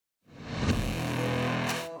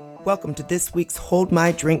Welcome to this week's Hold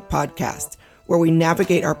My Drink podcast, where we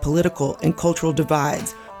navigate our political and cultural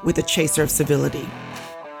divides with a chaser of civility.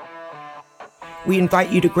 We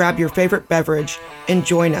invite you to grab your favorite beverage and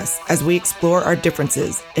join us as we explore our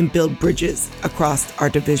differences and build bridges across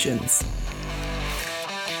our divisions.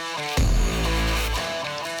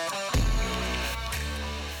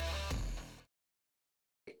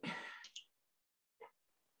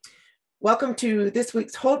 Welcome to this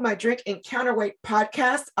week's Hold My Drink and Counterweight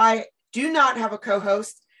podcast. I do not have a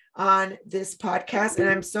co-host on this podcast, and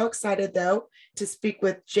I'm so excited, though, to speak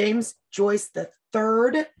with James Joyce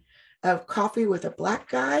III of Coffee with a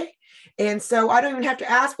Black Guy. And so I don't even have to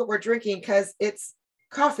ask what we're drinking because it's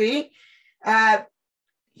coffee.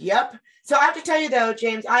 Yep. So I have to tell you, though,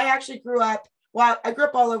 James, I actually grew up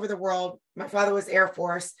all over the world. My father was Air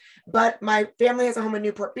Force, but my family has a home in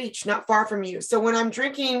Newport Beach, not far from you. So when I'm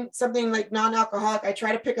drinking something like non-alcoholic, I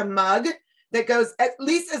try to pick a mug that goes at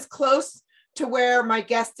least as close to where my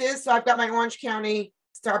guest is. So I've got my Orange County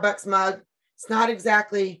Starbucks mug. It's not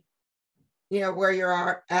exactly, where you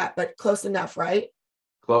are at, but close enough, right?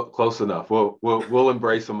 Close enough. We'll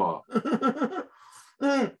embrace them all.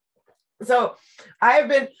 So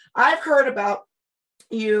I've heard about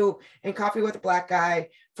you and Coffee with a Black Guy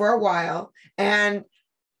for a while, and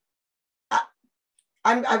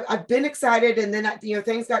I've been excited, and then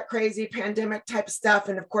things got crazy, pandemic type of stuff,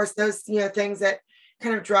 and of course those things that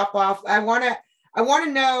kind of drop off. I want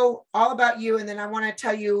to know all about you, and then I want to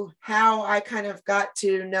tell you how I kind of got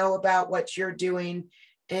to know about what you're doing,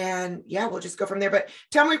 and we'll just go from there. But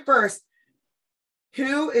tell me first,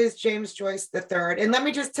 who is James Joyce III? And let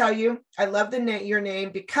me just tell you, I love your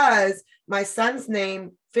name because my son's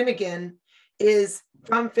name, Finnegan, is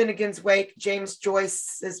from Finnegan's Wake, James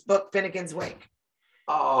Joyce's book, Finnegan's Wake.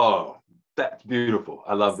 Oh, that's beautiful.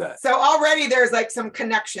 I love that. So already there's like some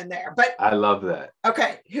connection there. But I love that.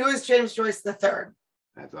 Okay, who is James Joyce III?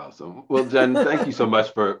 That's awesome. Well, Jen, thank you so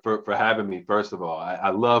much for having me. First of all,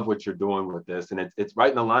 I love what you're doing with this, and it's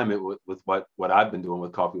right in alignment with what I've been doing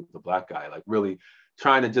with Coffee with the Black Guy, like really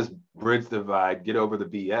trying to just bridge the divide, get over the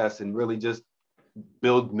BS, and really just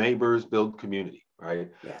build neighbors, build community,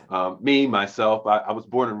 right? Yeah. Myself, I was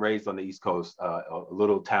born and raised on the East Coast, a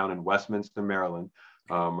little town in Westminster, Maryland,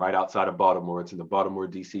 right outside of Baltimore. It's in the Baltimore,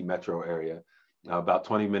 D.C. metro area, about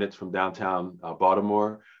 20 minutes from downtown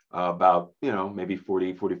Baltimore, about, maybe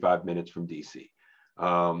 40, 45 minutes from D.C.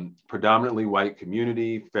 Predominantly white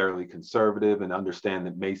community, fairly conservative, and understand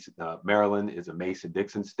that Maryland is a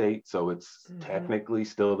Mason-Dixon state, so it's technically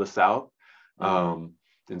still the South.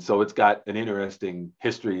 And so it's got an interesting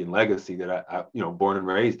history and legacy that I born and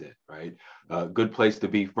raised in, right? Good place to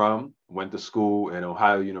be from. Went to school at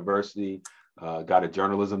Ohio University, got a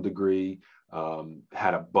journalism degree,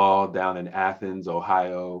 had a ball down in Athens,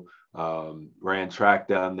 Ohio, ran track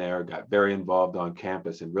down there, got very involved on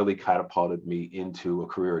campus, and really catapulted me into a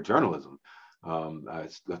career of journalism. I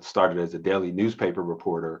started as a daily newspaper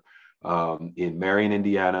reporter in Marion,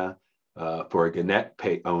 Indiana, for a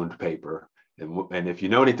Gannett-owned paper. And if you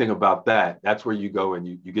know anything about that, that's where you go and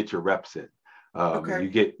you get your reps in. Okay.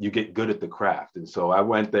 You get good at the craft. And so I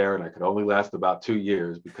went there, and I could only last about 2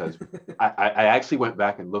 years because I actually went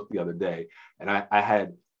back and looked the other day, and I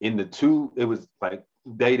had it was like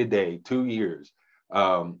day to day, 2 years,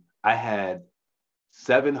 I had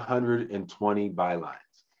 720 bylines.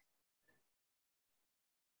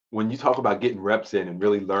 When you talk about getting reps in and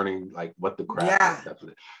really learning like what the craft is.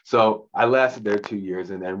 So I lasted there 2 years,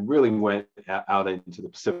 and then really went out into the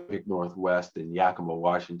Pacific Northwest in Yakima,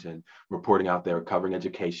 Washington, reporting out there, covering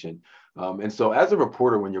education. And so as a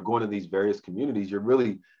reporter, when you're going to these various communities, you're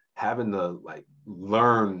really having to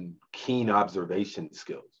learn keen observation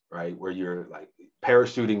skills, right? Where you're like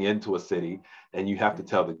parachuting into a city, and you have to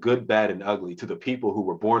tell the good, bad, and ugly to the people who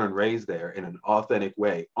were born and raised there in an authentic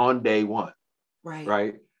way on day one.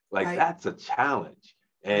 Right? That's a challenge.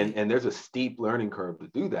 And there's a steep learning curve to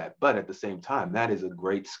do that. But at the same time, that is a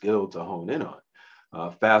great skill to hone in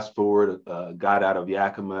on. Fast forward, got out of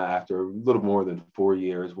Yakima after a little more than 4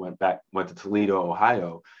 years, went to Toledo,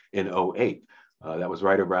 Ohio in 2008. That was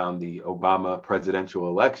right around the Obama presidential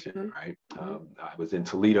election, right? I was in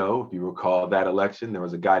Toledo. If you recall that election, there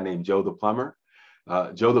was a guy named Joe the Plumber.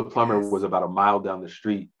 Joe the Plumber was about a mile down the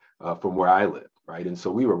street from where I live. Right. And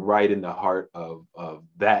so we were right in the heart of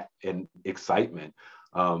that and excitement.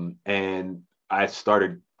 And I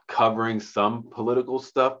started covering some political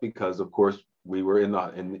stuff because, of course, we were in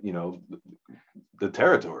the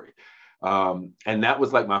territory. And that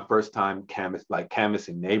was like my first time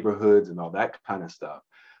canvassing neighborhoods and all that kind of stuff.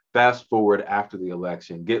 Fast forward after the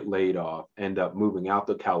election, get laid off, end up moving out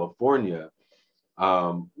to California.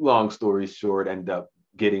 Long story short, end up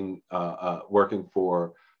getting working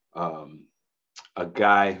for a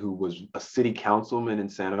guy who was a city councilman in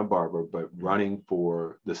Santa Barbara, but running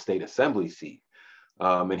for the state assembly seat.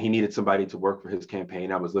 And he needed somebody to work for his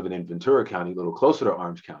campaign. I was living in Ventura County, a little closer to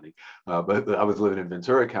Orange County, but I was living in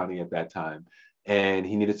Ventura County at that time. And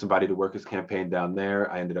he needed somebody to work his campaign down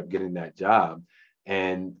there. I ended up getting that job.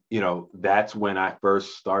 And, that's when I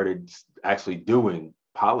first started actually doing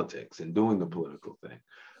politics and doing the political thing.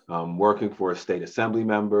 Working for a state assembly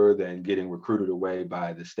member, then getting recruited away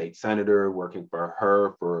by the state senator, working for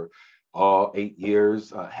her for all 8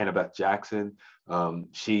 years, Hannah Beth Jackson.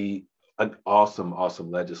 She, an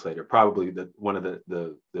awesome legislator, probably one of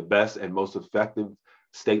the best and most effective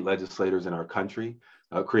state legislators in our country.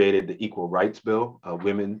 Created the Equal Rights Bill,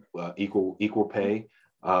 women equal pay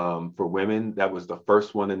for women. That was the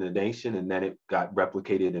first one in the nation, and then it got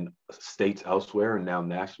replicated in states elsewhere and now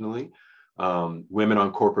nationally. Women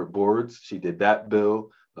on corporate boards, she did that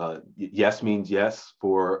bill. Yes means yes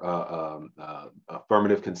for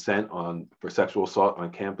affirmative consent for sexual assault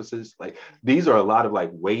on campuses. Like, these are a lot of like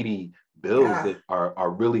weighty bills that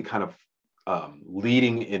are really kind of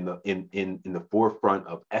leading in the forefront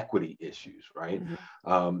of equity issues, right?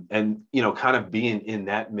 And kind of being in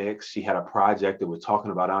that mix, she had a project that was talking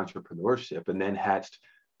about entrepreneurship, and then hatched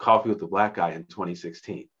Coffee with the Black Guy in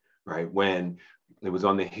 2016, right? When it was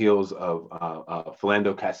on the heels of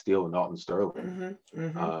Philando Castile and Alton Sterling.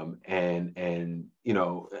 And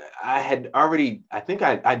I'd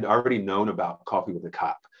already known about Coffee with a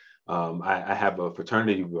Cop. I have a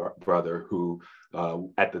fraternity brother who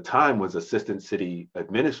at the time was assistant city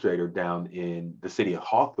administrator down in the city of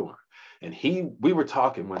Hawthorne. And we were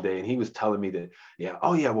talking one day, and he was telling me that,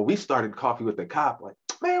 well, we started Coffee with the Cop. Like,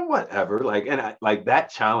 man, whatever. Like, and I, like,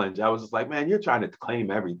 that challenge, I was just like, man, you're trying to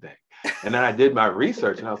claim everything. And then I did my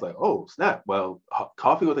research, and I was like, oh, snap. Well,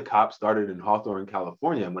 Coffee with a Cop started in Hawthorne,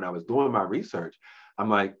 California. And when I was doing my research, I'm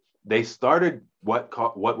like, they started what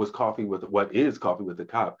is Coffee with the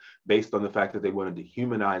Cop based on the fact that they wanted to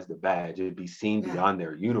humanize the badge. It'd be seen beyond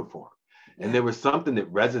their uniform. And there was something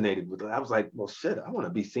that resonated with it. I was like, well, shit, I want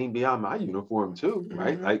to be seen beyond my uniform too,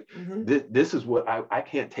 right? Like, this is what I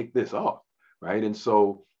can't take this off, right? And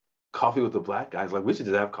so Coffee with the Black Guy is like, we should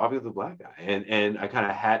just have Coffee with the Black Guy. And I kind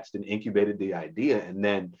of hatched and incubated the idea. And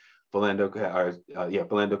then Philando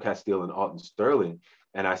Castile and Alton Sterling.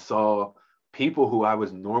 And I saw people who I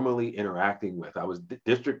was normally interacting with. I was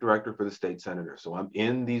district director for the state senator. So I'm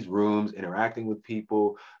in these rooms interacting with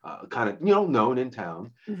people, kind of, known in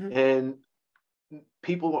town. And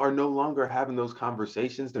people are no longer having those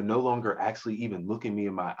conversations. They're no longer actually even looking me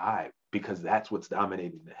in my eye, because that's what's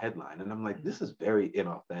dominating the headline. And I'm like, this is very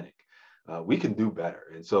inauthentic. We can do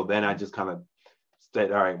better. And so then I just kind of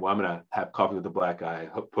said, all right, well, I'm going to have Coffee with the Black Guy,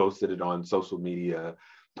 posted it on social media.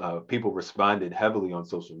 People responded heavily on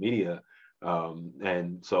social media.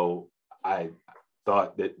 And so I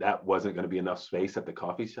thought that wasn't going to be enough space at the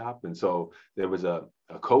coffee shop. And so there was a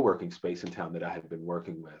co-working space in town that I had been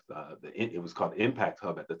working with. It was called Impact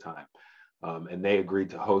Hub at the time. And they agreed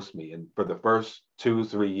to host me. And for the first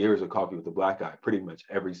 2-3 years of Coffee with the Black Guy, pretty much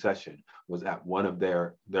every session was at one of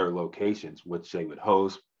their locations, which they would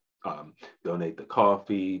host, donate the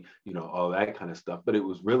coffee, all that kind of stuff. But it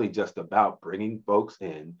was really just about bringing folks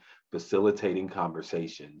in, facilitating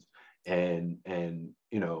conversations, and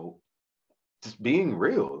just being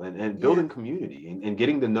real and building community and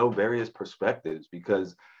getting to know various perspectives,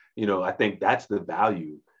 because I think that's the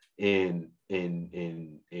value in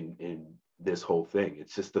this whole thing.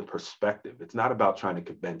 It's just the perspective. It's not about trying to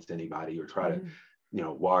convince anybody or try to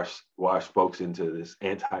wash folks into this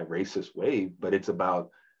anti-racist wave, but it's about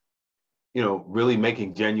really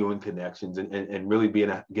making genuine connections and really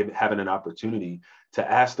having an opportunity to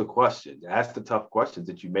ask the tough questions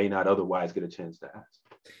that you may not otherwise get a chance to ask.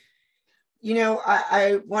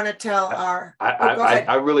 I want to tell our.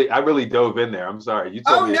 I really dove in there. I'm sorry. You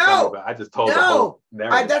told me to tell me, but I just told the whole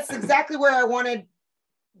narrative. That's exactly where I wanted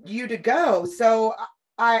you to go. So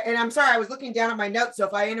I'm sorry, I was looking down at my notes. So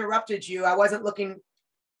if I interrupted you, I wasn't looking.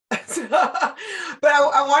 But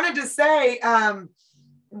I wanted to say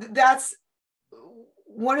that's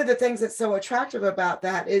one of the things that's so attractive about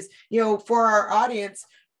that is, for our audience,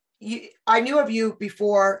 I knew of you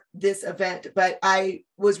before this event, but I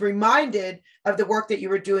was reminded of the work that you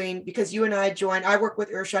were doing because you and I work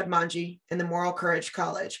with Irshad Manji in the Moral Courage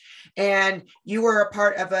College, and you were a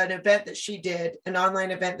part of an event that she did, an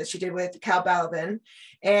online event that she did with Cal Balvin.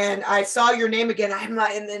 And I saw your name again. And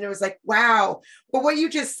then it was like, wow. But what you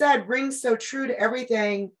just said rings so true to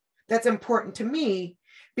everything that's important to me,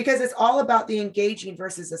 because it's all about the engaging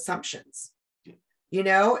versus assumptions. you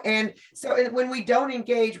know? And so when we don't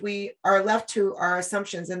engage, we are left to our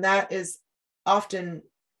assumptions, and that is often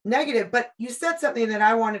negative. But you said something that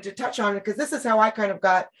I wanted to touch on, because this is how I kind of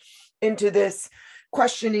got into this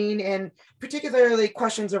questioning, and particularly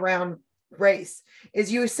questions around race,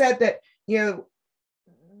 is you said that, you know,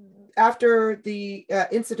 after the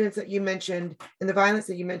incidents that you mentioned and the violence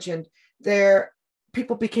that you mentioned, there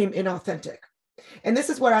people became inauthentic. And this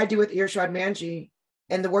is what I do with Irshad Manji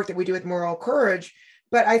and the work that we do with Moral Courage.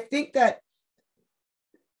 But I think that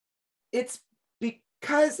it's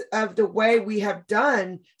because of the way we have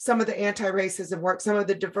done some of the anti-racism work, some of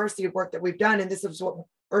the diversity of work that we've done, and this is what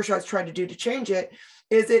Irshad's trying to do to change it,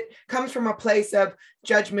 is it comes from a place of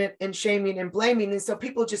judgment and shaming and blaming. And so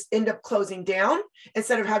people just end up closing down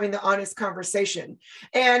instead of having the honest conversation.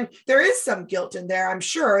 And there is some guilt in there, I'm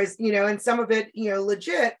sure, is, you know, and some of it, you know,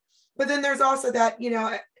 legit. But then there's also that, you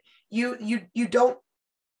know, you don't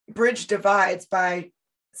bridge divides by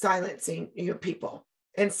silencing, you know, people.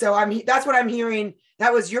 And so that's what I'm hearing.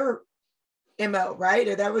 That was your MO, right?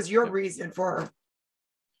 Or that was your reason for.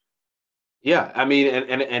 Yeah, I mean,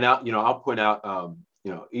 and I'll, you know, I'll point out,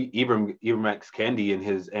 you know, Ibram X. Kendi in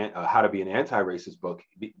his How to Be an Anti-Racist book,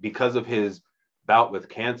 because of his bout with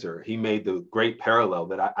cancer, he made the great parallel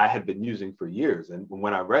that I had been using for years. And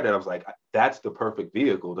when I read it, I was like, that's the perfect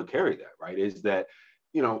vehicle to carry that, right? Is that,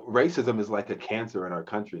 you know, racism is like a cancer in our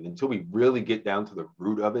country. And until we really get down to the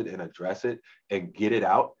root of it and address it and get it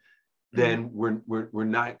out, then we're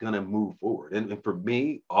not going to move forward. And for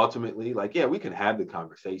me, ultimately, like, yeah, we can have the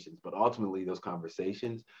conversations, but ultimately those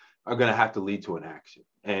conversations are going to have to lead to an action.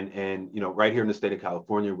 And you know, right here in the state of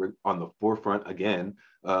California, we're on the forefront again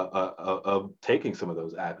of taking some of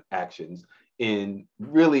those actions in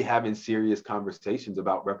really having serious conversations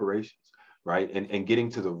about reparations, right? And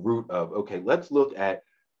getting to the root of, okay, let's look at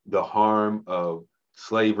the harm of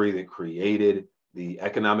slavery that created the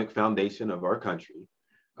economic foundation of our country,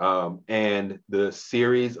 and the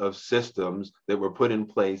series of systems that were put in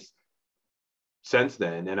place since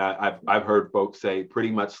then. And I've heard folks say pretty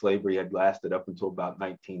much slavery had lasted up until about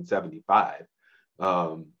 1975.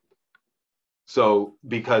 So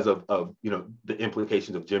because of you know, the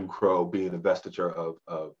implications of Jim Crow being a vestige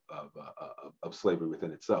of slavery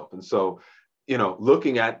within itself. And so, you know,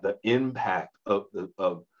 looking at the impact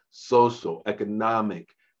of social, economic,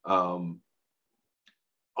 all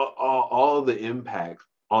the impact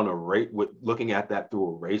on a rate, with looking at that through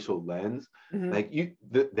a racial lens, like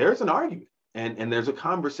there's an argument and there's a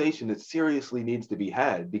conversation that seriously needs to be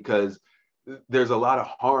had, because there's a lot of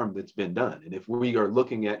harm that's been done. And if we are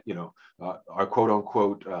looking at, you know, our quote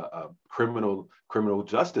unquote criminal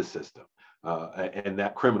justice system, and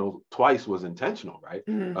that criminal twice was intentional, right?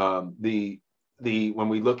 When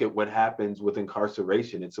we look at what happens with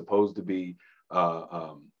incarceration, it's supposed to be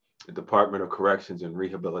the Department of Corrections and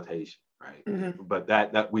Rehabilitation, right? But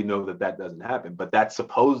that we know that doesn't happen, but that's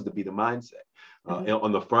supposed to be the mindset.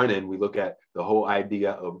 On the front end, we look at the whole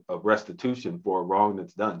idea of restitution for a wrong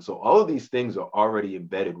that's done. So all of these things are already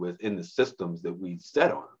embedded within the systems that we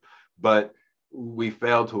set on, but we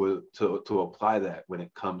fail to apply that when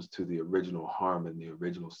it comes to the original harm and the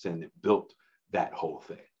original sin that built that whole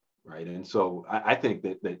thing, right? And so I think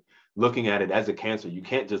that looking at it as a cancer, you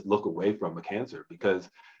can't just look away from a cancer, because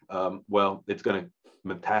well, it's going to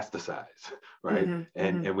metastasize, right?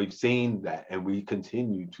 And we've seen that, and we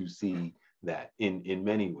continue to see that in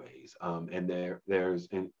many ways. And there's,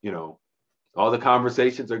 and you know, all the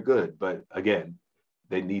conversations are good, but again,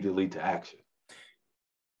 they need to lead to action.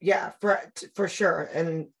 Yeah, for sure.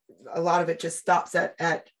 And a lot of it just stops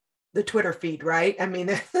at the Twitter feed, right? I mean,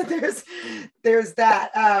 there's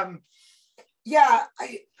that. Yeah.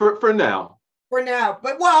 For now. For now,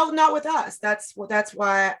 but well, not with us. That's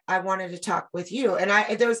why I wanted to talk with you. And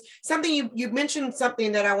there was something you mentioned,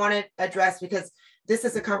 something that I want to address, because this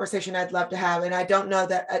is a conversation I'd love to have. And I don't know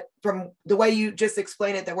that from the way you just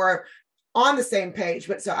explained it, that we're on the same page,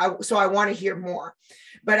 but so I want to hear more.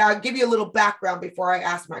 But I'll give you a little background before I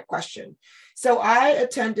ask my question. So I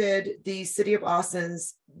attended the City of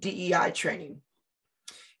Austin's DEI training,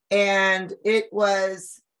 and it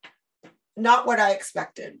was not what I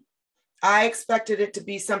expected. I expected it to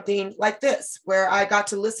be something like this, where I got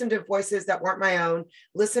to listen to voices that weren't my own,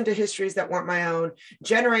 listen to histories that weren't my own,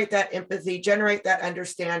 generate that empathy, generate that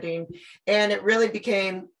understanding. And it really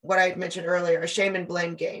became what I mentioned earlier, a shame and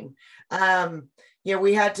blame game. You know,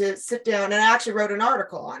 we had to sit down, and I actually wrote an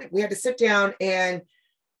article on it. We had to sit down and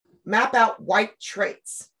map out white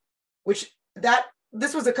traits,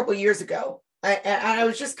 this was a couple of years ago. And it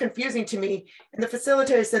was just confusing to me. And the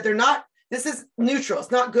facilitator said, this is neutral.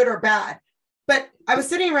 It's not good or bad. But I was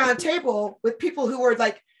sitting around a table with people who were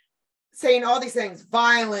like saying all these things,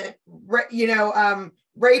 violent,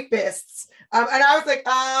 rapists. And I was like,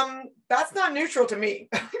 that's not neutral to me.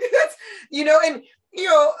 That's, and,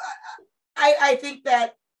 I think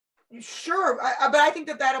that, sure, but I think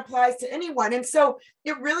that applies to anyone. And so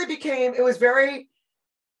it really became,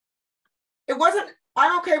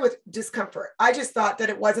 I'm okay with discomfort. I just thought that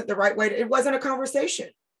it wasn't the right way. It wasn't a conversation.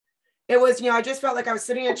 It was, I just felt like I was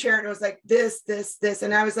sitting in a chair and it was like this.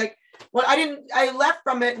 And I was like, well, I left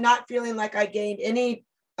from it not feeling like I gained any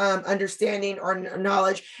understanding or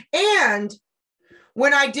knowledge. And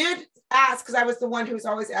when I did ask, because I was the one who was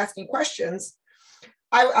always asking questions,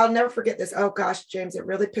 I'll never forget this. Oh gosh, James, it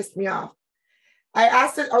really pissed me off.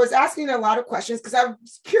 I was asking a lot of questions because I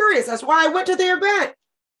was curious. That's why I went to the event.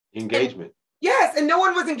 Engagement. Yes, and no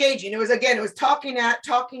one was engaging. It was talking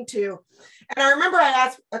to. And I remember I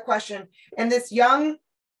asked a question, and this young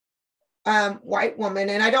white woman,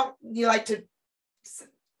 and I don't like to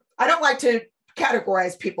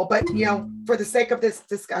categorize people, but for the sake of this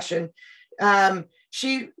discussion,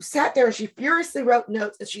 she sat there and she furiously wrote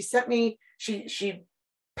notes, and she sent me, she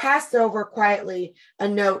passed over quietly a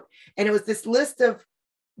note, and it was this list of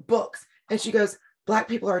books, and she goes, Black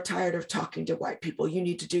people are tired of talking to white people. You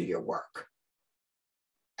need to do your work.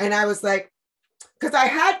 And I was like, because I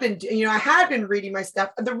had been reading my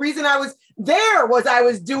stuff. The reason I was there was I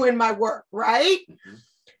was doing my work, right? Mm-hmm.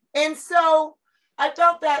 And so I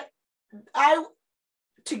felt that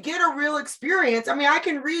to get a real experience, I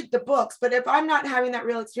can read the books, but if I'm not having that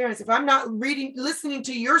real experience, if I'm not listening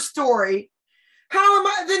to your story, how am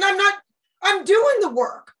I, then I'm doing the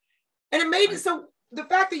work. And it made it so the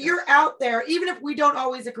fact that you're out there, even if we don't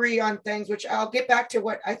always agree on things, which I'll get back to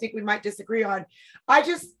what I think we might disagree on.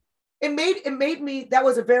 It made me, that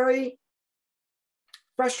was a very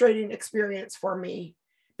frustrating experience for me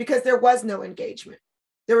because there was no engagement.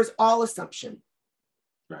 There was all assumption.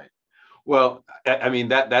 Right. Well,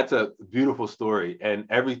 that's a beautiful story, and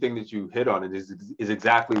everything that you hit on it is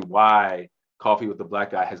exactly why Coffee with the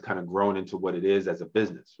Black Guy has kind of grown into what it is as a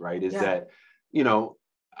business, right? Is that,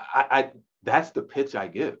 that's the pitch I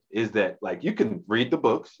give, is that like, you can read the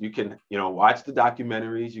books, you can, watch the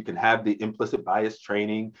documentaries, you can have the implicit bias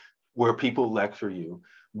training where people lecture you,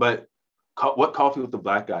 but what Coffee with the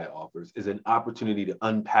Black Guy offers is an opportunity to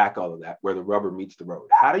unpack all of that where the rubber meets the road.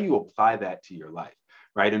 How do you apply that to your life,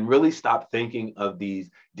 right? And really stop thinking of these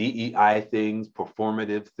DEI things,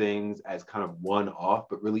 performative things as kind of one-off,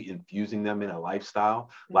 but really infusing them in a lifestyle,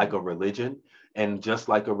 like a religion. And just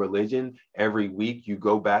like a religion, every week you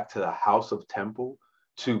go back to the house of temple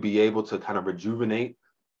to be able to kind of rejuvenate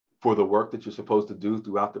for the work that you're supposed to do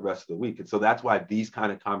throughout the rest of the week. And so that's why these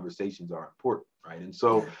kind of conversations are important, right? And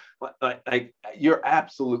so like you're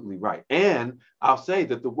absolutely right. And I'll say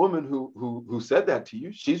that the woman who said that to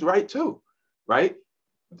you, she's right too, right?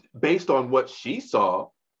 Based on what she saw,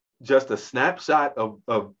 just a snapshot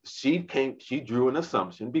of she drew an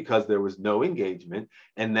assumption because there was no engagement,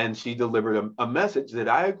 and then she delivered a message that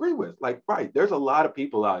I agree with. Like, right, there's a lot of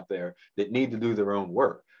people out there that need to do their own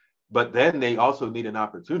work, but then they also need an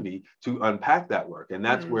opportunity to unpack that work. And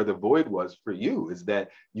that's where the void was for you, is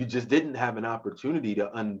that you just didn't have an opportunity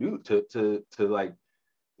to undo, to like,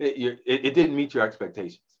 it didn't meet your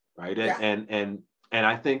expectations, right? And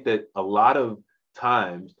I think that a lot of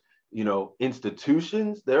times,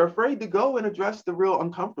 institutions, they're afraid to go and address the real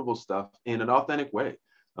uncomfortable stuff in an authentic way.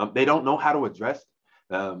 They don't know how to address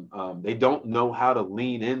it. They don't know how to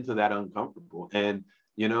lean into that uncomfortable. And,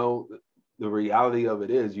 the reality of it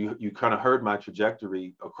is you kind of heard my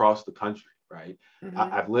trajectory across the country, right?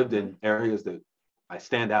 I've lived in areas that I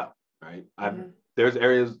stand out, right? There's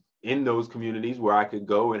areas in those communities where I could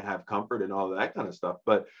go and have comfort and all that kind of stuff.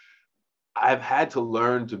 But I've had to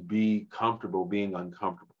learn to be comfortable being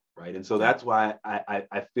uncomfortable, right? And so that's why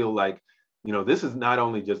I feel like, this is not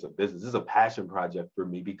only just a business, this is a passion project for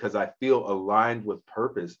me, because I feel aligned with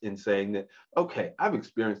purpose in saying that, okay, I've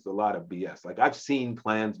experienced a lot of BS. Like, I've seen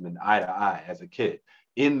Klansmen eye to eye as a kid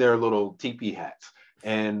in their little teepee hats,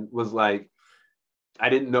 and was like, I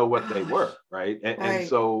didn't know what they were, right? And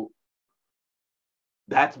so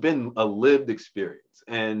that's been a lived experience.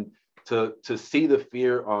 And to see the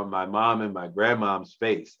fear on my mom and my grandmom's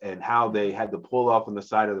face, and how they had to pull off on the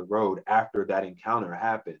side of the road after that encounter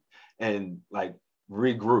happened, and like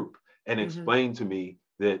regroup and explain to me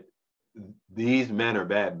that these men are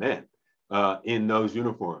bad men in those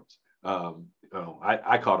uniforms.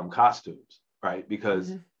 I call them costumes, right?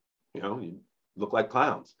 Because, you look like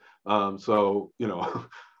clowns. And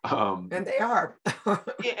they are.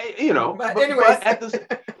 But anyways.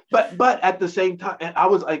 But at the same time, and I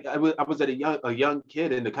was at a young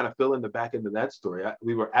kid, and to kind of fill in the back end of that story,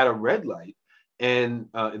 we were at a red light, And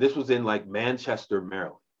this was in like Manchester,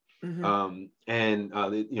 Maryland. Mm-hmm. On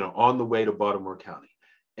the way to Baltimore County.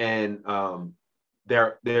 And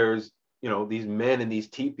there's, these men in these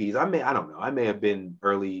teepees. I don't know. I may have been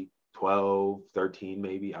early 12, 13,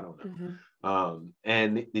 maybe. I don't know. Mm-hmm.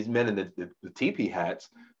 And these men in the teepee hats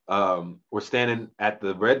were standing at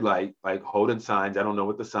the red light, like holding signs. I don't know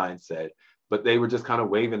what the signs said, but they were just kind of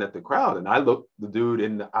waving at the crowd. And I looked the dude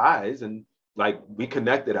in the eyes, and like we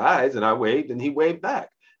connected eyes, and I waved and he waved back.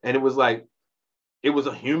 And it was like, it was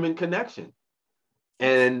a human connection.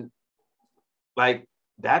 And like,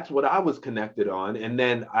 that's what I was connected on. And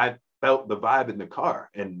then I felt the vibe in the car,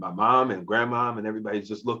 and my mom and grandmom and everybody's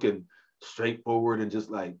just looking straight forward and just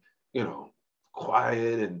like,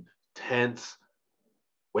 quiet and tense,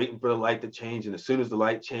 waiting for the light to change. And as soon as the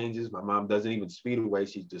light changes, my mom doesn't even speed away.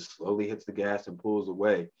 She just slowly hits the gas and pulls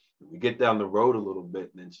away. We get down the road a little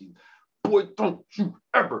bit, and then she, boy, don't you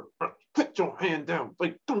ever put your hand down.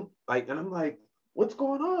 Like, don't, like, and I'm like, what's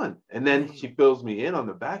going on? And then she fills me in on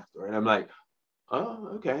the backstory, and I'm like,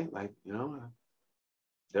 oh, okay. Like,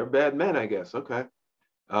 they're bad men, I guess. Okay.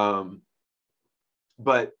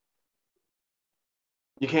 But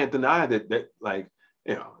you can't deny that like,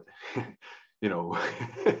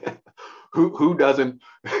 who doesn't,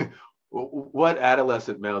 what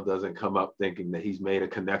adolescent male doesn't come up thinking that he's made a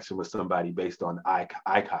connection with somebody based on eye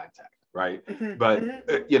contact, right? Mm-hmm. But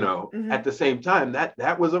Mm-hmm. at the same time,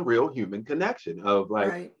 that was a real human connection of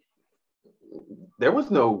like, right. There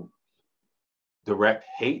was no direct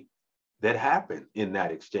hate that happened in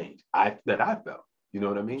that exchange that I felt. You know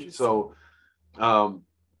what I mean? So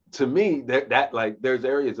to me, that like, there's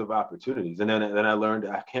areas of opportunities. And then I learned,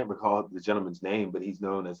 I can't recall the gentleman's name, but he's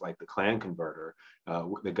known as like the Klan converter,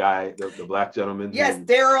 the guy, the black gentleman. Yes,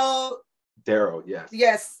 Daryl. Yes.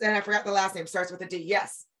 Yes, and I forgot the last name. Starts with a D.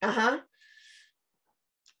 Yes.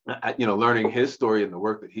 Learning his story and the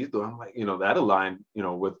work that he's doing, I'm like, that aligned,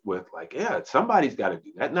 with like, yeah, somebody's got to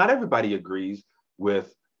do that. Not everybody agrees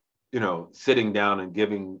with, sitting down and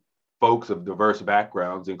giving folks of diverse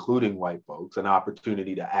backgrounds, including white folks, an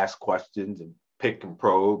opportunity to ask questions and pick and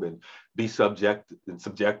probe and be subject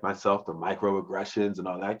myself to microaggressions and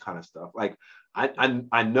all that kind of stuff. Like,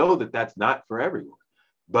 I know that that's not for everyone,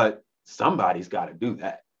 but somebody's got to do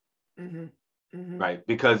that. Mm-hmm. Mm-hmm. Right?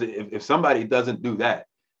 Because if somebody doesn't do that,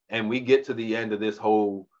 and we get to the end of this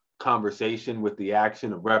whole conversation with the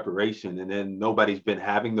action of reparation, and then nobody's been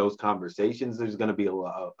having those conversations, there's going to be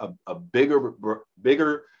a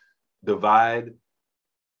bigger divide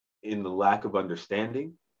in the lack of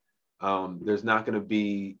understanding. There's not going to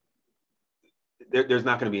be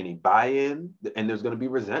any buy-in, and there's going to be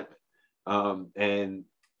resentment.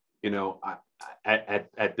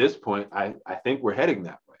 At this point, I think we're heading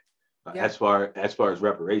that way. As far as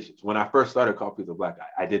reparations. When I first started Coffee with a Black Guy,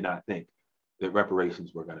 I did not think that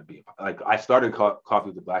reparations were going to be like, I started Coffee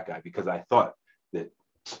with a Black Guy because I thought that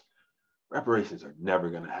reparations are never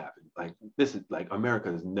going to happen. Like, this is like,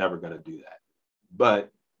 America is never going to do that.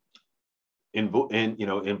 But in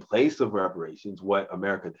place of reparations, what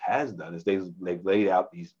America has done is they've laid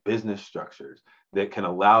out these business structures that can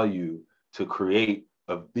allow you to create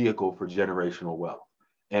a vehicle for generational wealth.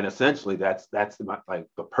 And essentially, that's the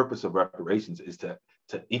purpose of reparations is to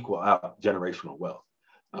equal out generational wealth.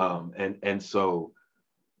 And so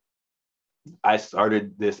I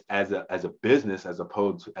started this as a business as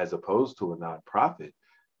opposed to a nonprofit,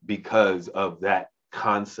 because of that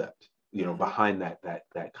concept, behind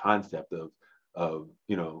that concept of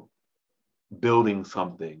building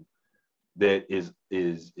something that is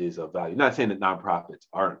of value. Not saying that nonprofits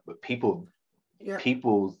aren't, but people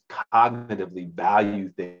cognitively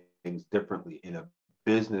value things differently in a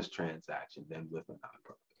business transaction than with a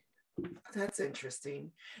nonprofit. That's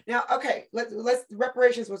interesting. Now, okay, let's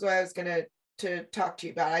reparations was what I was going to talk to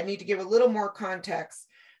you about. I need to give a little more context,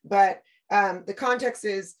 but the context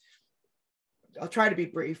is, I'll try to be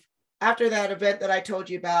brief. After that event that I told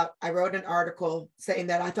you about, I wrote an article saying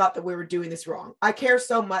that I thought that we were doing this wrong. I care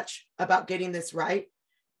so much about getting this right,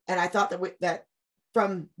 and I thought that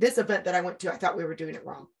from this event that I went to, I thought we were doing it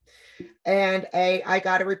wrong. And I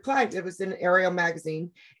got a reply. It was in Ariel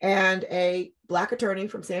magazine, and a Black attorney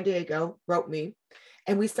from San Diego wrote me,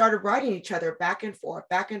 and we started writing each other back and forth,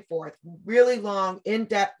 really long,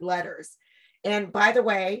 in-depth letters. And by the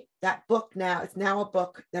way, that book it's now a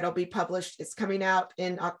book that'll be published. It's coming out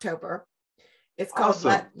in October. It's called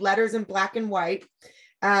Awesome. Letters in Black and White.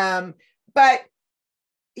 But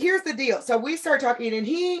here's the deal. So we started talking, and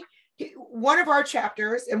one of our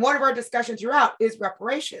chapters and one of our discussions throughout is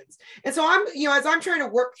reparations. And so as I'm trying to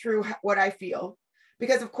work through what I feel,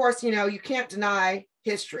 because of course, you can't deny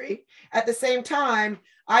history. At the same time,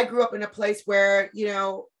 I grew up in a place where, you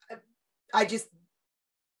know, I just,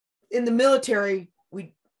 in the military,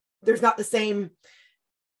 there's not the same,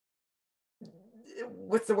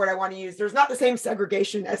 what's the word I want to use? There's not the same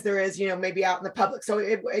segregation as there is, you know, maybe out in the public. So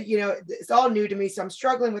you know, it's all new to me. So I'm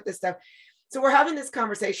struggling with this stuff. So we're having this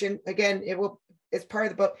conversation again. It's part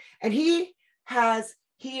of the book. And he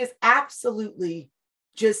is absolutely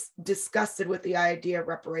just disgusted with the idea of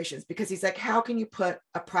reparations, because he's like, how can you put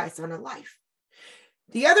a price on a life?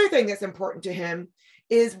 The other thing that's important to him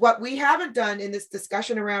is what we haven't done in this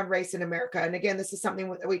discussion around race in America. And again, this is something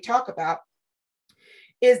that we talk about,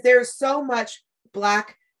 is there's so much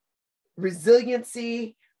Black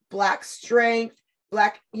resiliency, Black strength,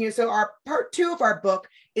 Black, you know, so our part 2 of our book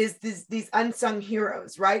is these unsung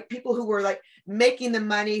heroes, right? People who were like making the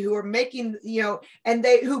money, who are making, you know, and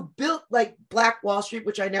who built like Black Wall Street,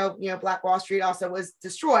 which I know, you know, Black Wall Street also was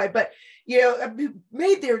destroyed, but, you know,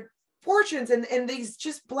 made their fortunes and these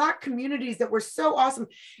just Black communities that were so awesome.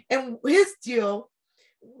 And his deal,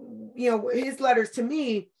 you know, his letters to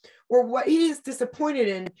me were, what he's disappointed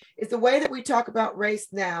in is the way that we talk about race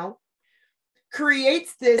now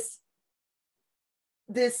creates this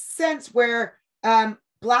sense where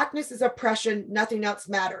Blackness is oppression, nothing else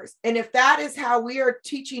matters. And if that is how we are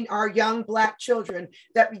teaching our young Black children,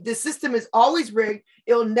 that the system is always rigged,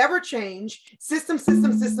 it'll never change, system,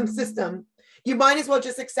 you might as well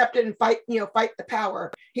just accept it and fight the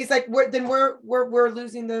power. He's like, we're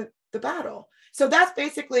losing the battle. So that's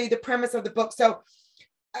basically the premise of the book. So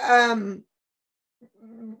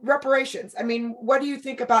reparations. I mean, what do you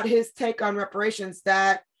think about his take on reparations,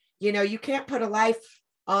 that, you know, you can't put a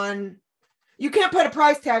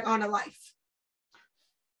price tag on a life?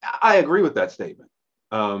 I agree with that statement.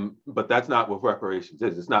 But that's not what reparations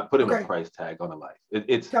is. It's not putting a price tag on a life.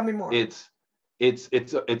 Tell me more.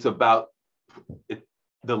 It's about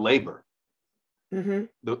the labor, mm-hmm.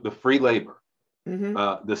 the free labor,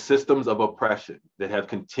 mm-hmm. The systems of oppression that have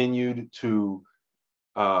continued to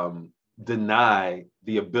deny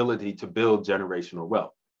the ability to build generational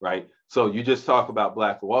wealth, right? So you just talk about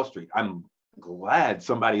Black Wall Street. I'm glad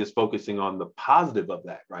somebody is focusing on the positive of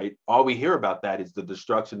that, right? All we hear about that is the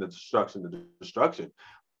destruction.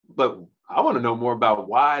 But I want to know more about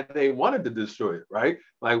why they wanted to destroy it, right?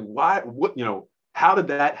 Like, why, what, you know, how did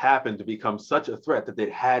that happen to become such a threat that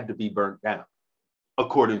it had to be burnt down,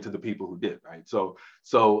 according to the people who did, right? So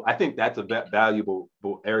I think that's a valuable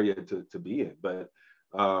area to be in. But,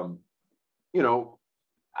 you know,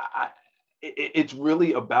 it's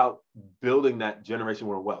really about building that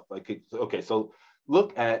generational wealth. Like, okay, so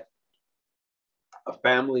look at a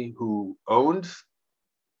family who owned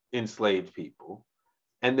enslaved people,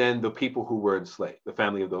 and then the people who were enslaved, the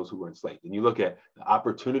family of those who were enslaved. And you look at the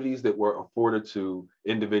opportunities that were afforded to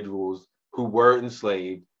individuals who were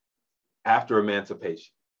enslaved after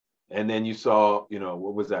emancipation. And then you saw, you know,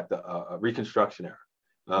 what was that, the Reconstruction era.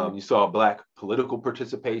 You saw Black political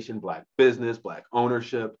participation, Black business, Black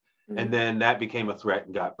ownership, and then that became a threat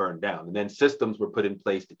and got burned down. And then systems were put in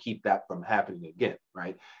place to keep that from happening again,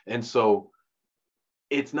 right? And so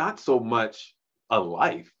it's not so much a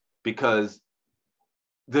life, because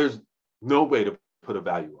there's no way to put a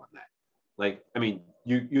value on that. Like, I mean,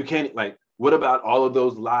 you can't, like, what about all of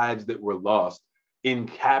those lives that were lost in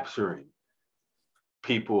capturing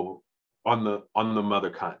people on the mother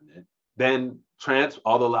continent, then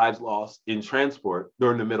all the lives lost in transport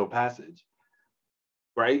during the Middle Passage,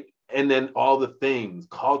 right? And then all the things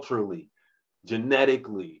culturally,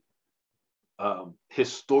 genetically,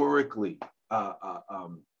 historically, that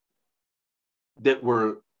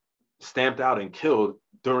were stamped out and killed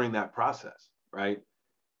during that process, right?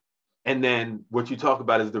 And then what you talk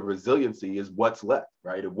about is the resiliency, is what's left,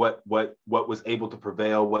 right? What was able to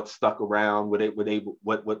prevail, what stuck around,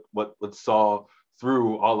 what saw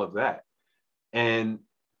through all of that. And,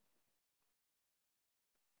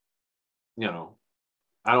 you know,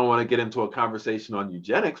 I don't want to get into a conversation on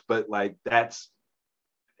eugenics, but like it's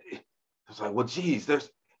like, well, geez,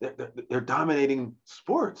 they're dominating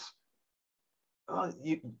sports.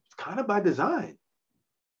 Kind of by design,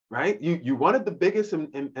 right? You wanted the biggest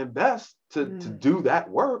and best to do that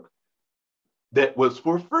work that was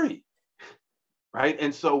for free, right?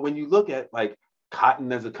 And so when you look at like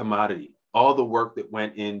cotton as a commodity, all the work that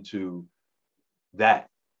went into that,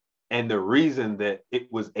 and the reason that it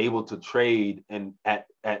was able to trade and at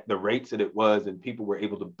the rates that it was, and people were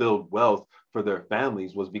able to build wealth for their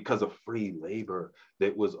families, was because of free labor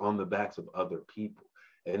that was on the backs of other people.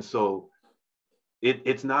 And so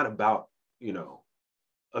it's not about, you know,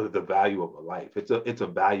 the value of a life. It's a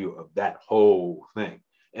value of that whole thing.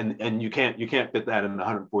 And you can't fit that in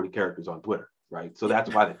 140 characters on Twitter, right? So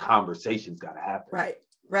that's why the conversation's got to happen. Right.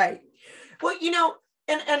 Right. Well,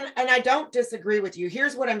 and I don't disagree with you.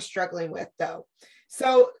 Here's what I'm struggling with, though.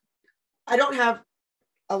 So I don't have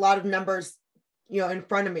a lot of numbers, in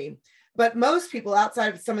front of me, but most people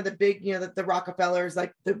outside of some of the big, the Rockefellers,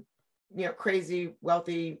 like the, crazy,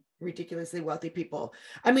 wealthy, ridiculously wealthy people.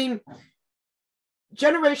 I mean,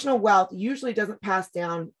 generational wealth usually doesn't pass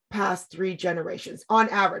down past 3 generations on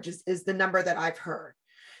average is the number that I've heard.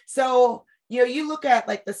 So, you look at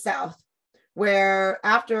like the South, where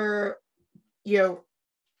after,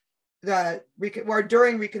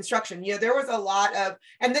 during Reconstruction, there was a lot of,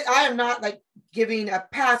 and I am not like giving a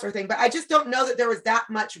pass or thing, but I just don't know that there was that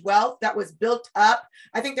much wealth that was built up.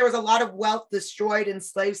 I think there was a lot of wealth destroyed in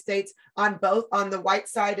slave states on the white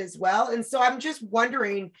side as well. And so I'm just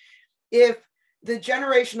wondering if the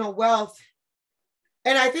generational wealth,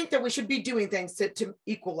 and I think that we should be doing things to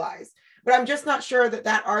equalize, but I'm just not sure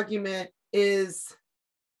that argument is,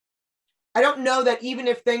 I don't know that even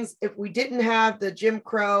if we didn't have the Jim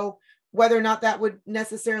Crow, whether or not that would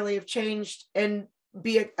necessarily have changed and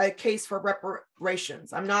be a case for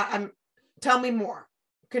reparations. Tell me more,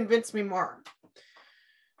 convince me more.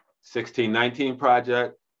 1619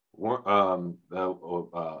 Project, the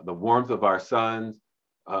Warmth of Our Sons,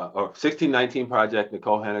 or 1619 Project,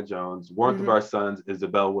 Nicole Hannah Jones, Warmth of Our Sons,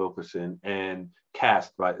 Isabel Wilkerson, and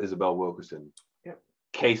Cast by Isabel Wilkerson. Yep.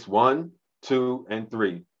 Case 1, 2, and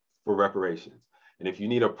 3 for reparations. And if you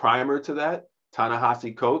need a primer to that,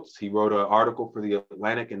 Ta-Nehisi Coates, he wrote an article for the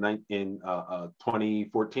Atlantic in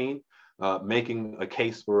 2014, making a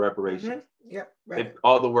case for reparations. Yep, right.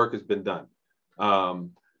 All the work has been done. I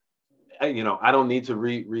don't need to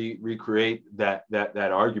recreate that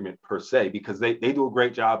argument per se, because they do a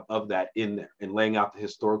great job of that in there, and laying out the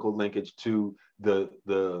historical linkage to the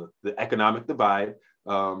economic divide.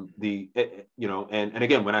 And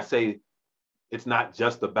again, when I say it's not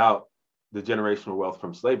just about the generational wealth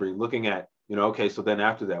from slavery, looking at, okay, so then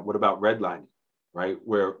after that, what about redlining, right?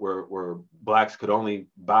 Where Blacks could only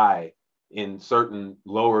buy in certain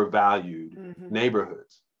lower valued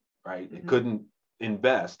neighborhoods, right? They couldn't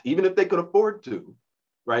invest, even if they could afford to,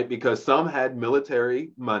 right? Because some had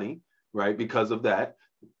military money, right? Because of that,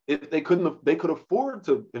 if they could afford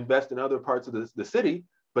to invest in other parts of the city,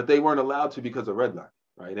 but they weren't allowed to because of redlining,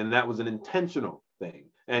 right? And that was an intentional thing.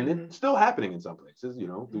 And it's still happening in some places,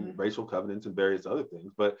 through racial covenants and various other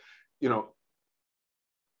things. But,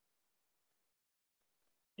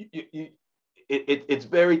 it's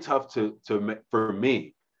very tough for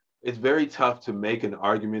me, it's very tough to make an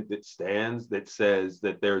argument that says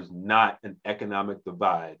that there's not an economic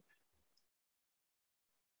divide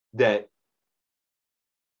that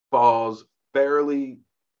falls fairly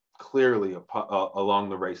clearly along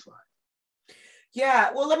the race line.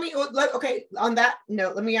 Yeah, well, okay, on that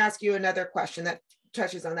note, let me ask you another question that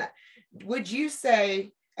touches on that. Would you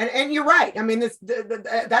say, and you're right, I mean,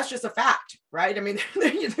 that's just a fact, right? I mean,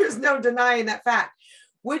 there's no denying that fact.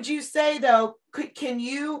 Would you say, though,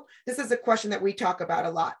 this is a question that we talk about a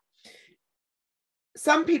lot.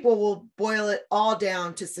 Some people will boil it all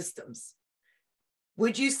down to systems.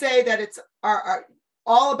 Would you say that it's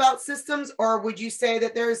all about systems, or would you say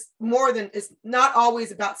that there's more than, it's not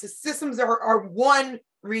always about systems are one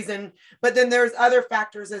reason, but then there's other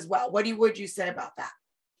factors as well? What would you say about that?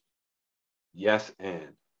 Yes, and.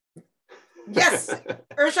 Yes,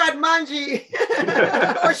 Urshad Manji.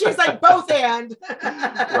 Or she's like both and.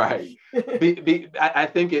 Right. I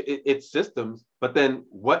think it's systems, but then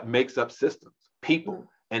what makes up systems? People.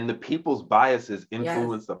 And the people's biases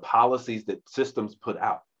influence the policies that systems put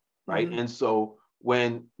out, right? And so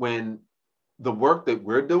when the work that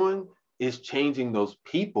we're doing is changing those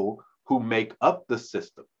people who make up the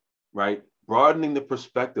system, right? Broadening the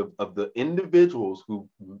perspective of the individuals who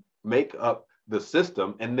make up the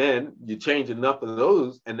system, and then you change enough of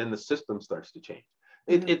those, and then the system starts to change.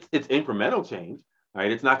 It's incremental change,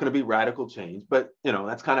 right? It's not going to be radical change, but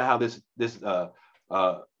that's kind of how this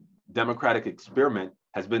democratic experiment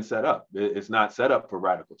has been set up. It's not set up for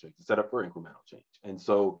radical change; it's set up for incremental change. And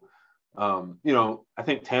so, I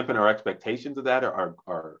think tamping our expectations of that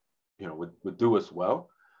would do us well.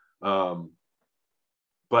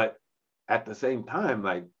 But at the same time,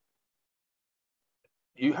 like,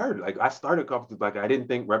 you heard, like, I started off with, like, I didn't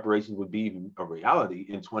think reparations would be even a reality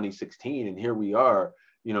in 2016, and here we are,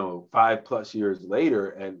 5+ years later,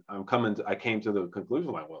 and I came to the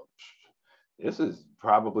conclusion, like, well, this is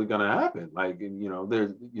probably going to happen. Like,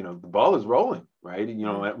 there's, the ball is rolling, right?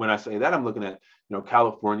 And, when I say that, I'm looking at,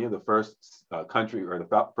 California, the first country, or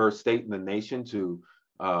the first state in the nation to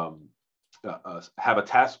have a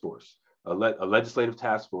task force, a legislative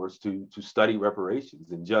task force to study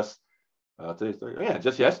reparations. And just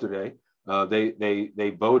yesterday,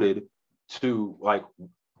 they voted to like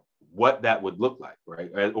what that would look like,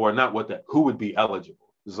 right? Or not what that, who would be eligible.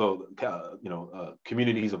 So,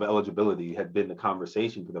 communities of eligibility had been the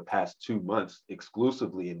conversation for the past 2 months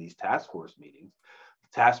exclusively in these task force meetings.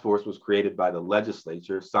 The task force was created by the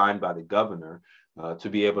legislature, signed by the governor, to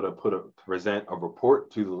be able to present a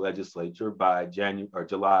report to the legislature by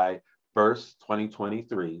July 1st,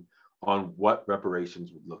 2023, on what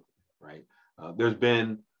reparations would look like, right? There's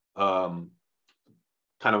been kind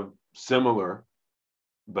of similar,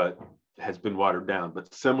 but has been watered down,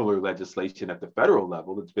 but similar legislation at the federal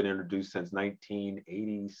level that's been introduced since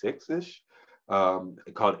 1986-ish,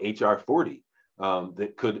 called HR 40,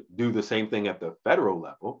 that could do the same thing at the federal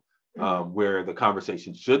level, where the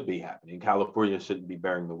conversation should be happening. California shouldn't be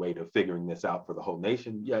bearing the weight of figuring this out for the whole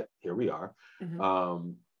nation, yet here we are.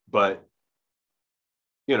 But,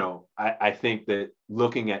 I think that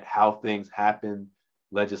looking at how things happen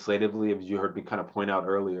legislatively, as you heard me kind of point out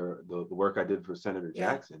earlier, the work I did for Senator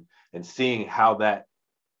Jackson, and seeing how that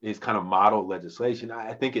is kind of model legislation,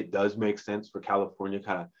 I think it does make sense for California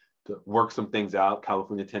kind of to work some things out.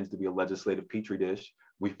 California tends to be a legislative petri dish.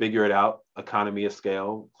 We figure it out, economy of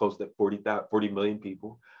scale, close to 40 million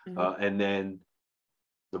people, and then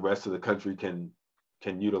the rest of the country can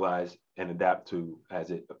utilize and adapt to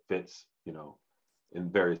as it fits, in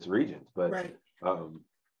various regions. But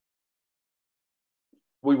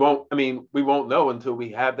we won't know until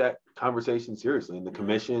we have that conversation seriously. And the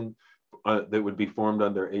commission that would be formed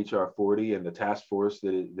under HR 40 and the task force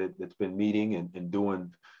that's been meeting and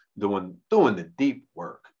doing the deep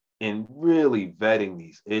work and really vetting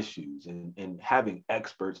these issues and having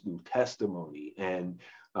experts do testimony. And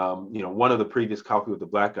one of the previous Coffee with the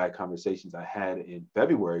Black Guy conversations I had in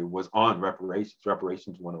February was on reparations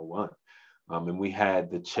 101. And we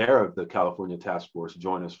had the chair of the California Task Force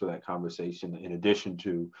join us for that conversation, in addition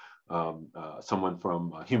to someone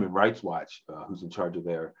from Human Rights Watch, who's in charge of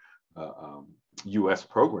their U.S.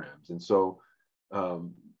 programs. And so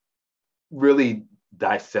really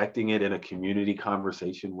dissecting it in a community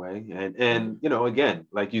conversation way. And again,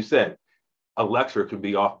 like you said, a lecture can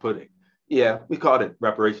be off-putting. Yeah, we called it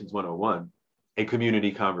Reparations 101, a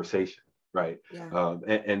community conversation, right?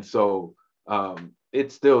 And so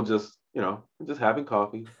it's still just, just having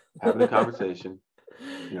coffee, having a conversation,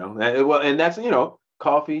 and that's,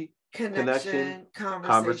 coffee, connection,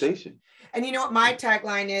 conversation. And you know what my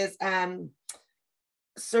tagline is?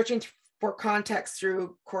 Searching for context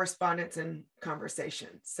through correspondence and conversation.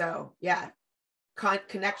 So yeah,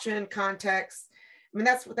 connection, context. I mean,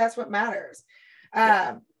 that's what matters.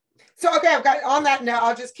 So okay, I've got on that note.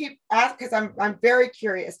 I'll just keep asking because I'm very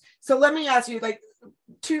curious. So let me ask you,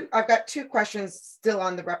 I've got two questions still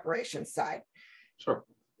on the reparations side. Sure.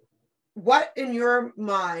 What in your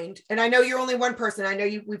mind, and I know you're only one person, I know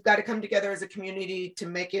we've got to come together as a community to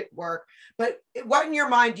make it work, but what in your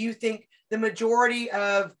mind do you think the majority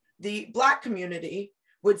of the Black community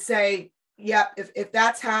would say, yeah, if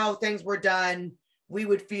that's how things were done,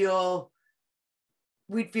 we'd feel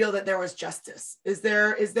that there was justice? Is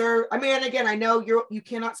there, I mean, and again, I know you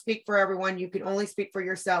cannot speak for everyone, you can only speak for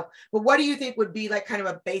yourself, but what do you think would be like kind of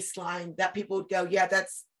a baseline that people would go, yeah,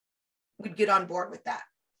 we'd get on board with that?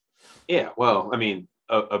 Yeah, well, I mean,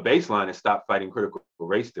 a baseline is stop fighting critical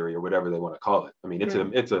race theory, or whatever they want to call it. I mean,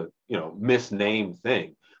 it's a misnamed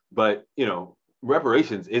thing, but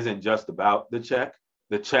reparations isn't just about the check.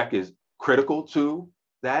 The check is critical to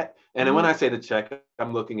that. And then when I say the check,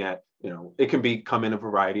 I'm looking at, it can come in a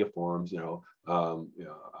variety of forms, a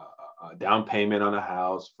down payment on a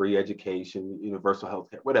house, free education, universal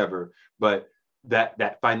health care, whatever. But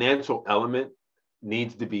that financial element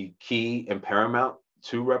needs to be key and paramount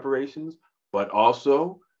to reparations, but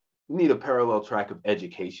also you need a parallel track of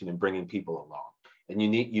education and bringing people along. And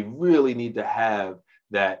you really need to have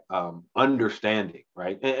that understanding,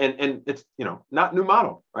 right? And it's, not new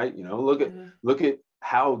model, right? Look at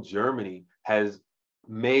how Germany has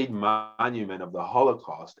made monument of the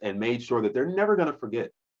Holocaust and made sure that they're never going to forget.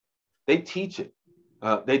 They teach it.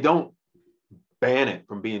 They don't ban it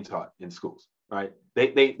from being taught in schools, right?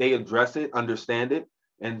 They address it, understand it,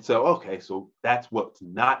 and so, okay, so that's what's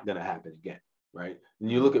not going to happen again, right?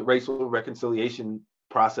 And you look at racial reconciliation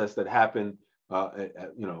process that happened,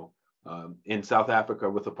 in South Africa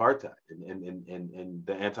with apartheid and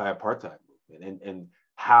the anti-apartheid movement, and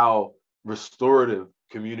how restorative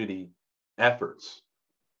community efforts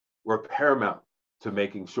were paramount to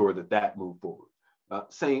making sure that moved forward.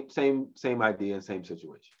 Same idea and same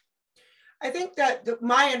situation. I think that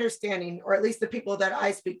my understanding, or at least the people that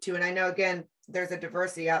I speak to, and I know, again, there's a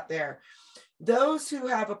diversity out there, those who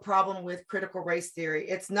have a problem with critical race theory,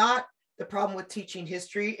 it's not the problem with teaching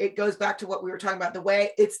history. It goes back to what we were talking about, the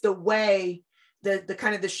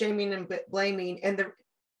kind of the shaming and blaming, and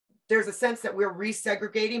there's a sense that we're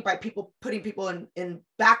resegregating by putting people in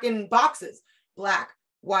back in boxes, Black,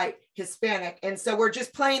 white, Hispanic. And so we're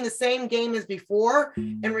just playing the same game as before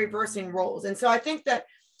and reversing roles. And so I think that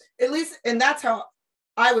at least, and that's how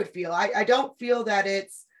I would feel. I don't feel that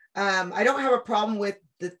it's, I don't have a problem with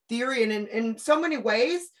the theory. And in so many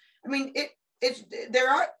ways, I mean,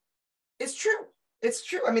 it's true. It's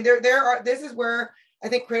true. I mean, this is where I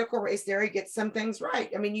think critical race theory gets some things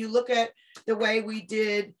right. I mean, you look at the way we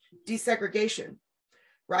did desegregation,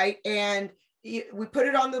 right? And we put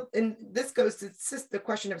it on and this goes to the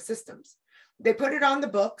question of systems. They put it on the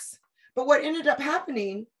books, but what ended up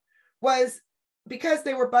happening was, because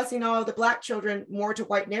they were busing all of the Black children more to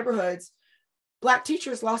white neighborhoods, Black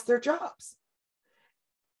teachers lost their jobs.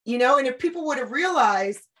 And if people would have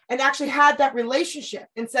realized and actually had that relationship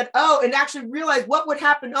and said, oh, and actually realized what would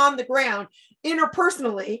happen on the ground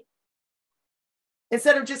interpersonally,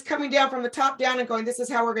 instead of just coming down from the top down and going, this is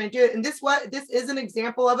how we're going to do it. And this is an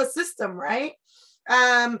example of a system, right?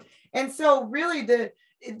 And so really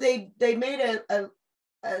they made a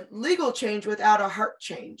legal change without a heart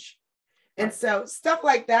change. And so stuff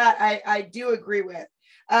like that, I do agree with.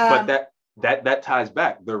 But that ties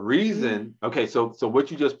back. The reason, okay, so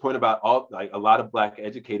what you just point about, a lot of Black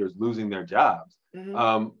educators losing their jobs.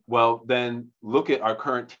 Well, then look at our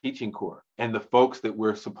current teaching corps and the folks that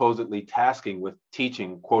we're supposedly tasking with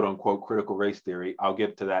teaching quote unquote critical race theory. I'll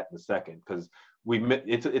get to that in a second, because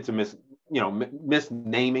it's a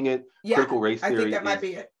misnaming it. Yeah, critical race theory. I think that might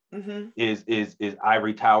be it. Is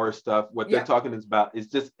ivory tower stuff. What they're talking about is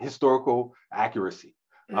just historical accuracy.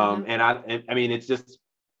 And I mean, it's just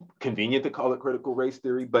convenient to call it critical race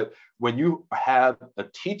theory, but when you have a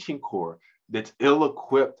teaching corps that's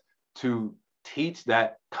ill-equipped to teach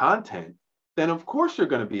that content, then of course you're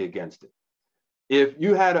going to be against it. If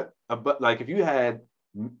you had if you had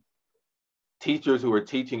teachers who were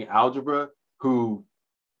teaching algebra who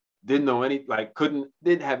didn't know any,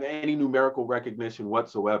 didn't have any numerical recognition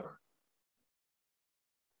whatsoever,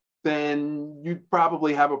 then you'd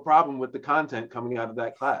probably have a problem with the content coming out of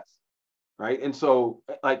that class, right? And so,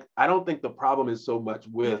 I don't think the problem is so much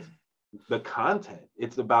with the content,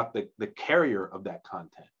 it's about the carrier of that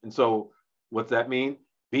content. And so what's that mean?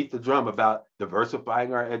 Beat the drum about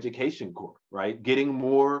diversifying our education corps, right? Getting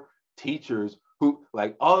more teachers who,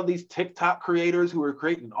 all of these TikTok creators who are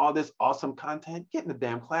creating all this awesome content, get in the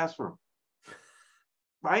damn classroom,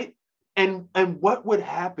 right? And what would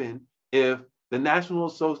happen if the National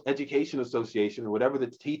Education Association, or whatever the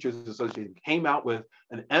Teachers Association, came out with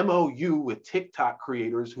an MOU with TikTok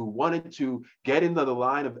creators who wanted to get into the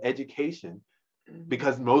line of education,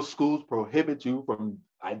 because most schools prohibit you from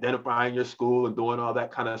identifying your school and doing all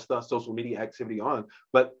that kind of stuff, social media activity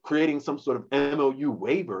but creating some sort of MOU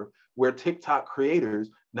waiver where TikTok creators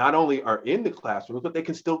not only are in the classrooms, but they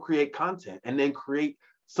can still create content and then create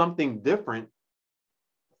something different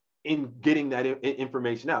in getting that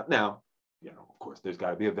information out. Now, of course, there's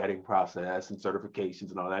got to be a vetting process and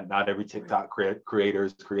certifications and all that. Not every TikTok creator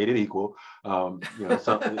is created equal.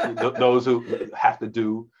 Those who have to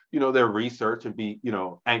do, their research and be,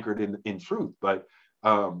 anchored in truth. But,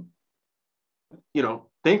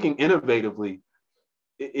 thinking innovatively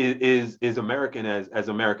is American as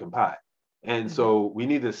American pie. And so we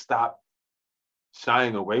need to stop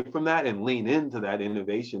shying away from that and lean into that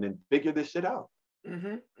innovation and figure this shit out.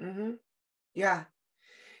 Yeah.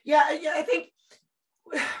 I think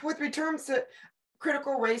with returns to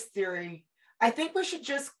critical race theory, I think we should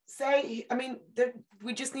just say,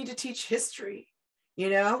 we just need to teach history.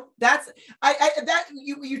 That's that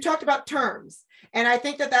you talked about terms, and I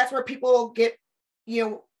think that's where people get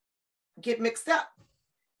mixed up.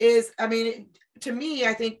 To me,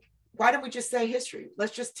 I think, why don't we just say history?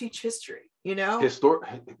 Let's just teach history.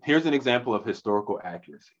 Here's an example of historical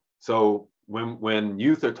accuracy. So when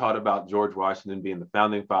youth are taught about George Washington being the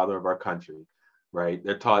founding father of our country, right?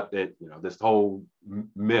 They're taught that, this whole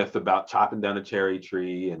myth about chopping down a cherry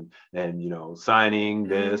tree and signing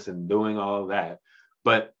this and doing all of that.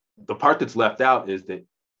 But the part that's left out is that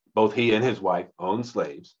both he and his wife owned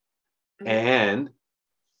slaves, and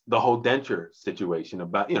the whole denture situation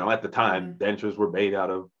about, at the time, dentures were made out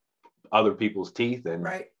of other people's teeth, and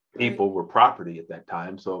people were property at that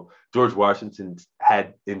time. So George Washington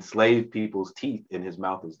had enslaved people's teeth in his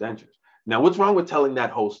mouth as dentures. Now, what's wrong with telling that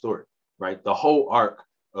whole story, right? The whole arc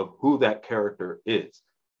of who that character is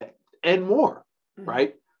and more,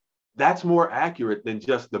 right? That's more accurate than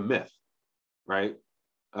just the myth, right?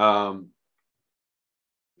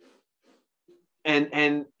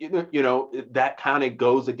 And that kind of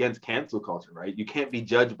goes against cancel culture, right? You can't be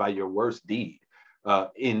judged by your worst deed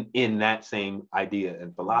in that same idea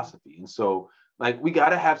and philosophy. And so like we got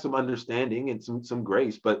to have some understanding and some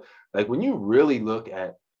grace. But like when you really look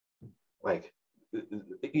at like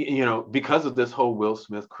because of this whole Will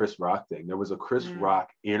Smith Chris Rock thing, there was a Chris Rock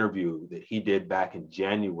interview that he did back in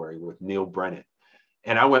January with Neil Brennan.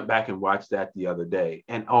 And I went back and watched that the other day.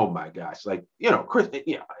 And oh my gosh, like, Chris,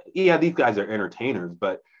 these guys are entertainers,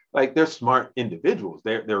 but like they're smart individuals.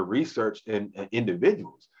 They're researched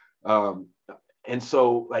individuals. And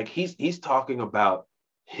so like he's talking about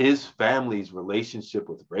his family's relationship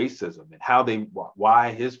with racism and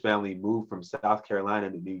why his family moved from South Carolina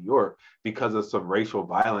to New York because of some racial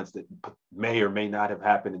violence that may or may not have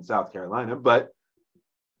happened in South Carolina, but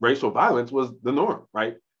racial violence was the norm,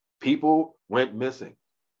 right? People went missing,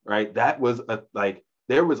 right? That was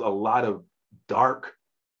there was a lot of dark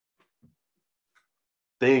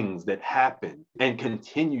things that happened and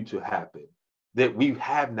continue to happen that we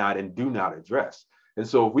have not and do not address. And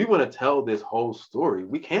so if we want to tell this whole story,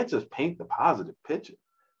 we can't just paint the positive picture,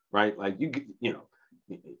 right? Like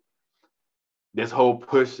this whole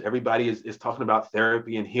push, everybody is talking about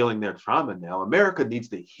therapy and healing their trauma now. America needs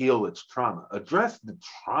to heal its trauma, address the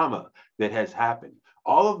trauma that has happened.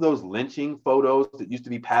 All of those lynching photos that used to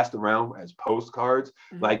be passed around as postcards,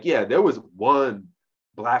 there was one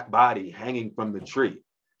Black body hanging from the tree,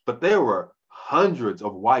 but there were hundreds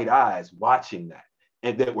of white eyes watching that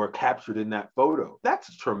and that were captured in that photo. That's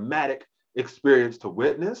a traumatic experience to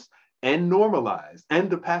witness and normalize and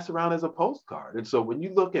to pass around as a postcard. And so when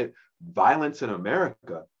you look at violence in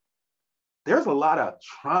America, there's a lot of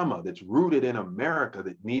trauma that's rooted in America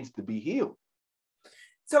that needs to be healed.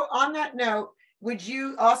 So on that note, would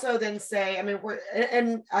you also then say,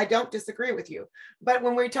 and I don't disagree with you, but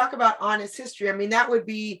when we talk about honest history, that would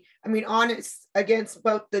be, honest against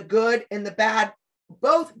both the good and the bad,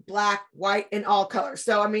 both Black, white, and all colors.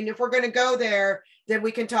 So, if we're going to go there, then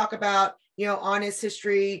we can talk about, honest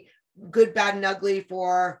history, good, bad, and ugly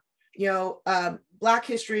for, Black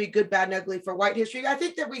history, good, bad, and ugly for white history. I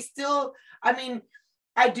think that we still, I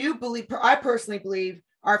personally believe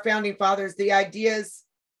our founding fathers, the ideas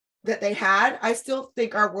that they had, I still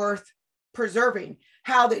think are worth preserving.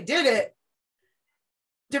 How they did it,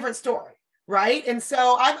 different story, right? And so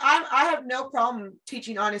I have no problem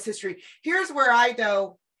teaching honest history. Here's where I,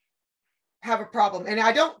 though, have a problem. And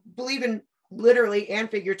I don't believe in literally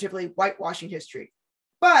and figuratively whitewashing history.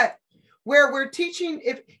 But where we're teaching,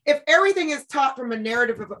 if everything is taught from a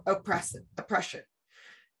narrative of oppression,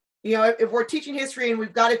 if we're teaching history and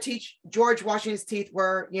we've got to teach George Washington's teeth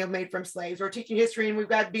were, made from slaves, or teaching history and we've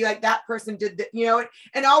got to be like that person did that,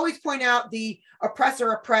 and always point out the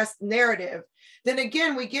oppressor oppressed narrative, then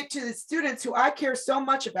again, we get to the students who I care so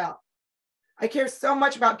much about. I care so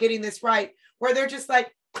much about getting this right, where they're just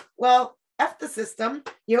like, well, F the system,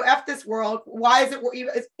 F this world. Why is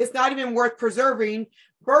it, it's not even worth preserving,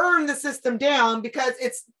 burn the system down because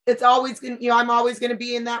it's always going to, I'm always going to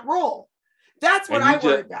be in that role. That's what I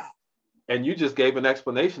worry about. And you just gave an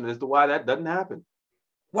explanation as to why that doesn't happen.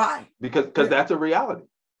 Why? Because that's a reality.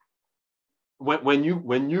 When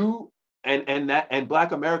you and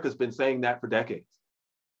Black America's been saying that for decades.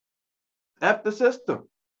 F the system.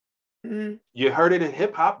 Mm-hmm. You heard it in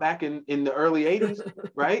hip hop back in the early 80s,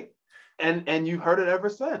 right? And you've heard it ever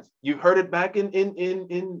since. You've heard it back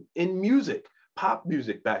in music, pop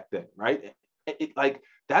music back then, right?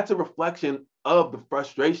 That's a reflection of the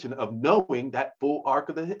frustration of knowing that full arc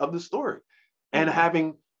of the story, and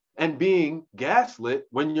having and being gaslit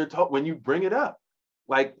when you bring it up,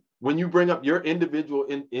 like when you bring up your individual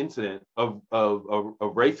incident of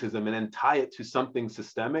racism and then tie it to something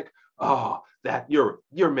systemic. Oh, that you're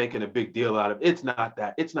making a big deal out of. It's not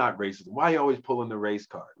that. It's not racism. Why are you always pulling the race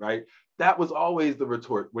card, right? That was always the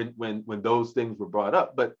retort when those things were brought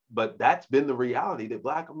up. But that's been the reality that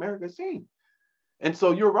Black America's seen. And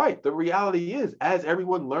so you're right. The reality is, as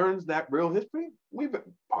everyone learns that real history, we've been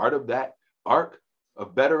part of that arc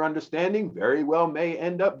of better understanding. Very well may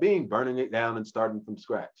end up being burning it down and starting from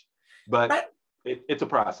scratch. But it's a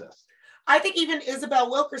process. I think even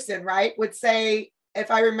Isabel Wilkerson, right, would say, if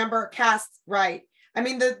I remember cast right,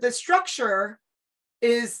 the structure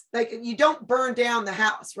is like, you don't burn down the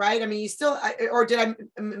house, right? You still, or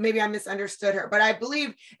maybe I misunderstood her, but I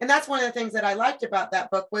believe, and that's one of the things that I liked about that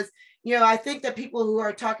book was, I think that people who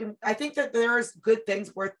are talking, I think that there's good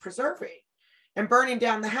things worth preserving and burning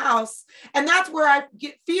down the house. And that's where I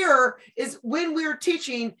get fear, is when we're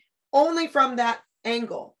teaching only from that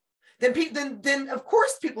angle, then of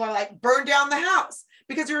course people are like, burn down the house,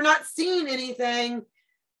 because you're not seeing anything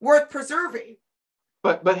worth preserving.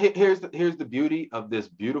 But here's the beauty of this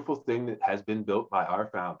beautiful thing that has been built by our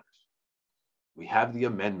founders. We have the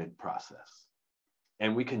amendment process,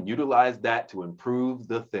 and we can utilize that to improve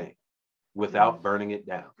the thing without burning it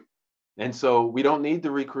down. And so we don't need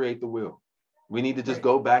to recreate the wheel. We need to just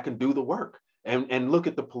go back and do the work and look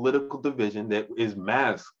at the political division that is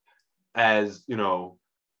masked as,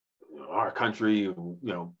 our country,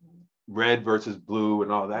 red versus blue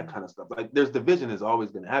and all that kind of stuff. Like, there's division is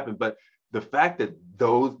always going to happen, but the fact that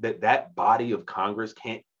that body of Congress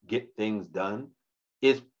can't get things done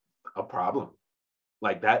is a problem.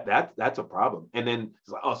 Like that's a problem. And then it's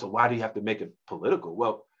like, oh, so why do you have to make it political?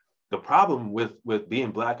 Well, the problem with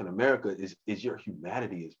being Black in America is your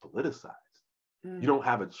humanity is politicized. You don't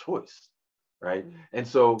have a choice, right? And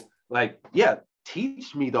so, like, yeah,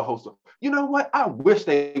 teach me the whole story. You know what? I wish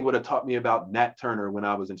they would have taught me about Nat Turner when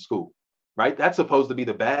I was in school, right? That's supposed to be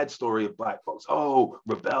the bad story of Black folks. Oh,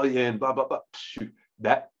 rebellion, blah, blah, blah. Shoot,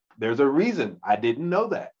 there's a reason I didn't know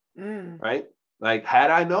that, right? Like, had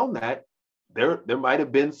I known that, there might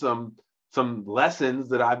have been some lessons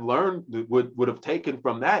that I've learned that would have taken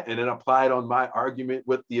from that and then applied on my argument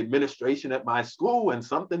with the administration at my school, and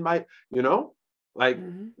something might,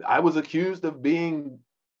 I was accused of being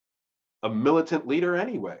a militant leader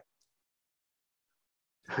anyway.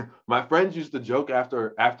 My friends used to joke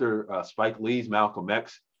after Spike Lee's Malcolm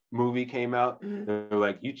X movie came out, they were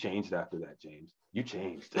like, "You changed after that, James. You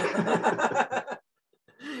changed."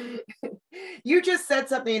 You just said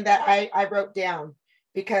something that I wrote down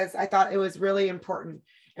because I thought it was really important.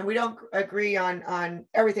 And we don't agree on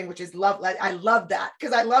everything, which is love. I love that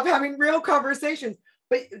because I love having real conversations.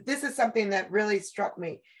 But this is something that really struck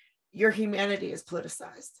me. Your humanity is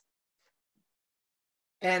politicized.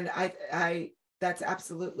 And I that's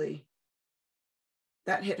absolutely,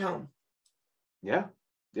 that hit home. Yeah.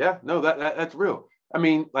 No, that's real. I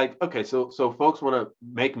mean, like, okay, so folks want to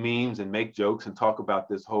make memes and make jokes and talk about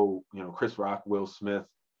this whole, Chris Rock, Will Smith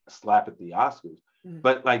slap at the Oscars.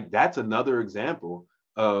 But like, that's another example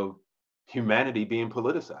of humanity being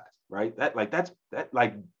politicized, right? That's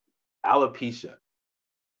alopecia.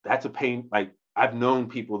 That's a pain. Like, I've known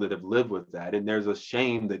people that have lived with that, and there's a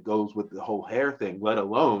shame that goes with the whole hair thing, let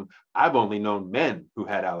alone I've only known men who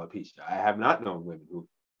had alopecia. I have not known women who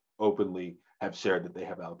openly have shared that they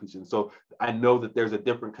have alopecia. And so I know that there's a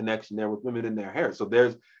different connection there with women in their hair. So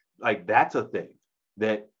there's that's a thing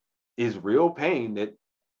that is real pain that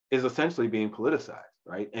is essentially being politicized,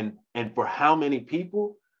 right? And for how many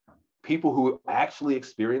people who actually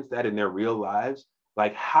experience that in their real lives,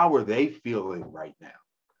 like, how are they feeling right now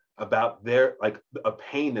about their, a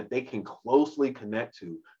pain that they can closely connect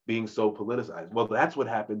to being so politicized? Well, that's what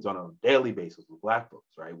happens on a daily basis with Black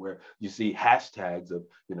folks, right? Where you see hashtags of,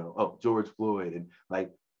 oh, George Floyd, and I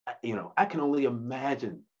can only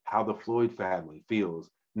imagine how the Floyd family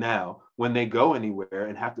feels now when they go anywhere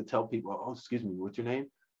and have to tell people, oh, excuse me, what's your name?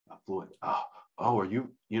 Floyd. Oh, are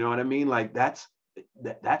you, you know what I mean? Like, that's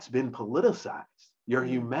been politicized. Your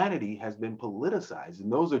humanity has been politicized.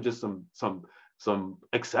 And those are just some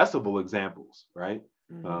accessible examples, right?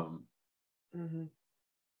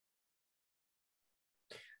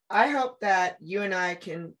 I hope that you and I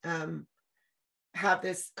can have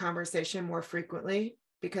this conversation more frequently,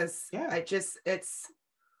 because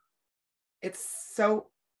it's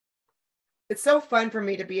so fun for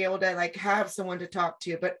me to be able to have someone to talk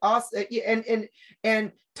to, but also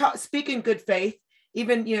speak in good faith,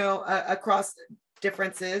 even across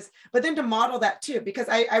differences, but then to model that too, because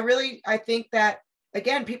I think that,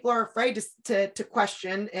 again, people are afraid to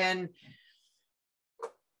question and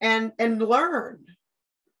learn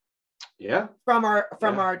from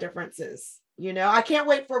our differences. I can't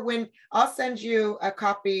wait for when I'll send you a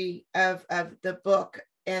copy of the book,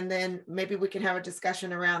 and then maybe we can have a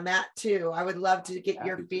discussion around that too. I would love to get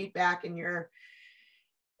your feedback and your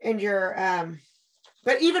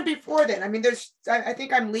but even before then, I mean, I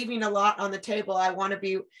think I'm leaving a lot on the table. I want to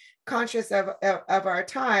be conscious of our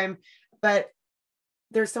time, but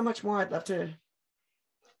there's so much more I'd love to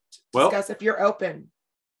discuss if you're open.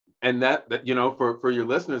 And that for your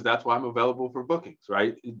listeners, that's why I'm available for bookings,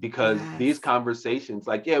 right? Because these conversations,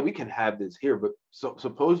 we can have this here, but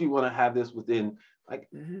suppose you want to have this within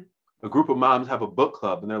a group of moms have a book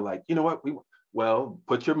club, and they're like, you know what,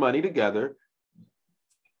 put your money together,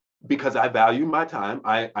 because I value my time.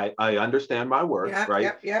 I understand my work,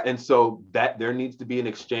 right? And so that there needs to be an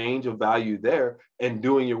exchange of value there, and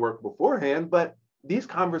doing your work beforehand. But these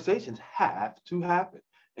conversations have to happen.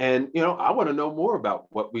 And, I want to know more about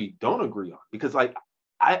what we don't agree on, because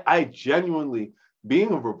I genuinely,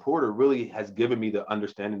 being a reporter really has given me the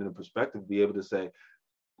understanding and the perspective to be able to say,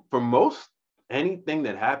 for most anything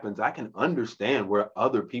that happens, I can understand where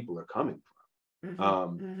other people are coming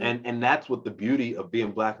from. And that's what the beauty of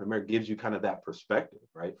being Black in America gives you, kind of that perspective,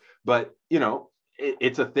 right? But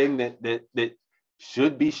it's a thing that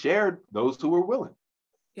should be shared, those who are willing.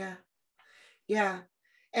 Yeah.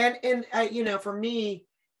 And for me,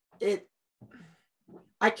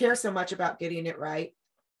 I care so much about getting it right.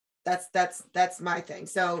 That's my thing.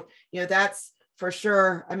 So, that's for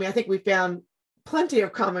sure. I mean, I think we found plenty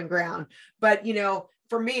of common ground, but,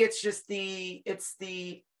 for me, it's just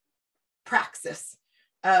the praxis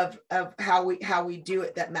of how we do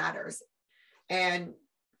it that matters. And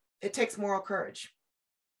it takes moral courage.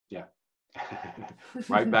 Yeah.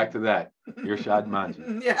 Right back to that. Irshad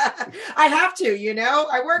Manji. Yeah, I have to,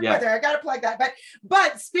 I work with her. I got to plug that.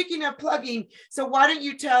 But speaking of plugging, so why don't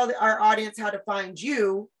you tell our audience how to find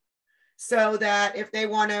you, so that if they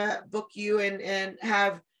want to book you and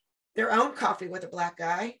have their own Coffee with a Black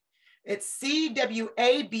Guy, it's CWABG.com,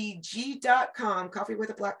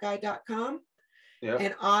 coffeewithablackguy.com. Yep.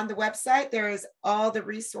 And on the website, there is all the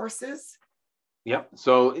resources. Yep.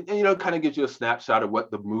 So, kind of gives you a snapshot of what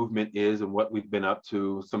the movement is and what we've been up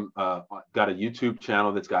to. Got a YouTube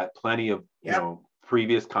channel that's got plenty of,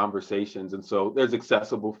 previous conversations. And so there's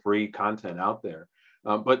accessible free content out there.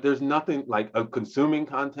 But there's nothing like consuming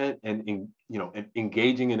content and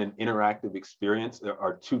engaging in an interactive experience. There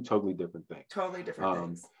are two totally different things. Totally different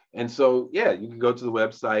things. And so, you can go to the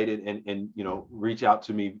website and reach out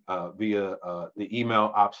to me via the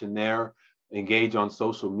email option there. Engage on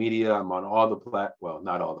social media. I'm on all the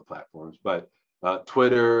not all the platforms, but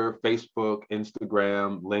Twitter, Facebook,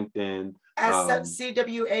 Instagram, LinkedIn. As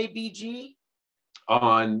CWABG?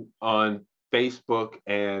 On Facebook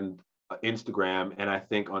and Instagram, and I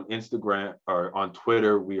think on Instagram or on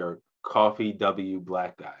Twitter, we are Coffee W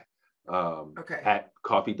Black Guy. At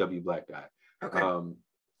Coffee W Black Guy. Okay.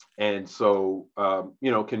 And so,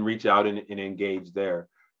 can reach out and engage there.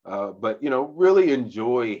 But, really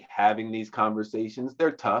enjoy having these conversations.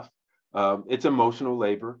 They're tough. It's emotional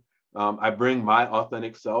labor. I bring my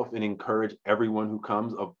authentic self and encourage everyone who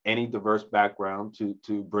comes of any diverse background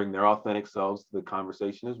to bring their authentic selves to the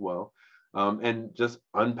conversation as well, and just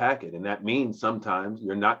unpack it. And that means sometimes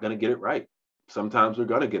you're not going to get it right. Sometimes we're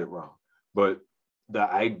going to get it wrong. But the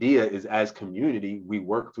idea is, as community, we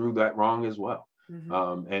work through that wrong as well.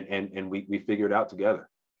 And we figure it out together.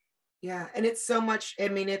 Yeah. And it's so much, I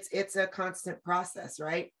mean, it's a constant process,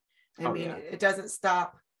 right? It doesn't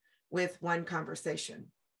stop with one conversation.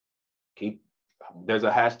 There's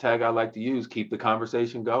a hashtag I like to use, keep the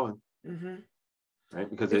conversation going. Right?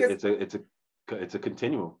 Because it's a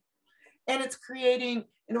continuum. And it's creating,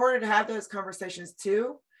 in order to have those conversations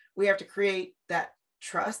too, we have to create that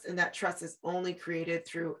trust, and that trust is only created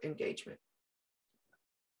through engagement.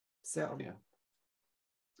 So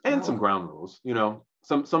and some ground rules,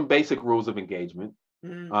 some basic rules of engagement.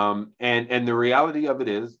 And the reality of it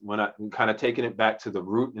is, when I'm kind of taking it back to the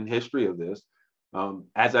root and history of this,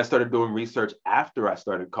 as I started doing research after I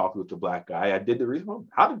started Coffee with the Black Guy, I did the research.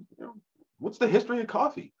 What's the history of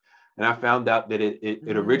coffee? And I found out that it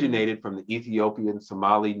originated from the Ethiopian,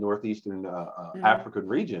 Somali, northeastern African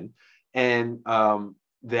region, and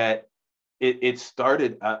that it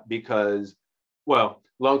started because,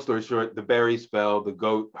 long story short, the berries fell. The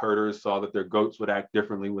goat herders saw that their goats would act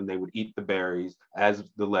differently when they would eat the berries, as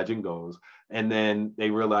the legend goes. And then they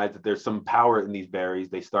realized that there's some power in these berries.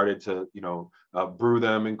 They started to, brew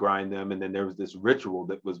them and grind them. And then there was this ritual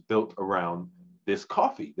that was built around this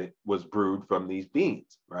coffee that was brewed from these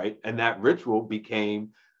beans, right? And that ritual became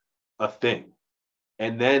a thing.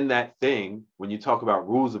 And then that thing, when you talk about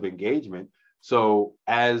rules of engagement, so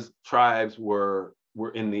as tribes were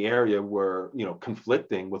in the area were,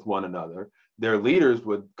 conflicting with one another, their leaders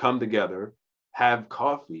would come together, have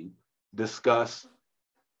coffee, discuss,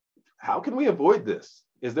 how can we avoid this?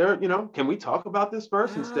 Is there, can we talk about this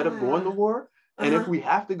first instead of going to war? And if we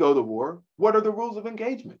have to go to war, what are the rules of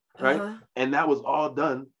engagement, right? And that was all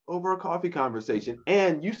done over a coffee conversation.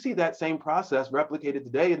 And you see that same process replicated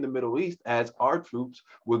today in the Middle East, as our troops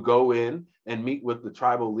would go in and meet with the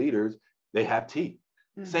tribal leaders. They have tea,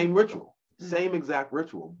 same ritual. Same exact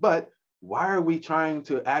ritual. But why are we trying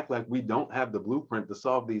to act like we don't have the blueprint to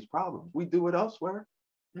solve these problems? We do it elsewhere.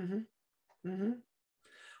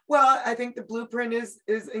 Well, I think the blueprint is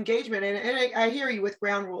engagement, and I hear you with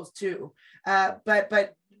ground rules too.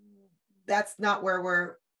 But that's not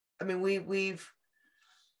where we've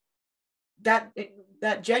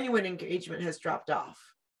that genuine engagement has dropped off.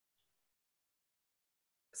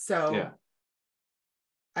 So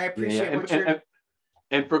I appreciate what you're.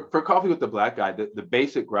 And for Coffee with the Black Guy, the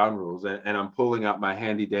basic ground rules, and I'm pulling out my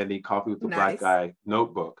handy dandy Coffee with the Black Guy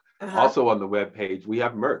notebook. Also on the webpage, we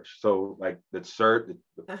have merch. So like the shirt,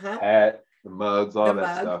 the hat, the mugs, all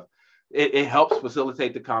that stuff. It helps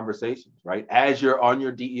facilitate the conversations, right? As you're on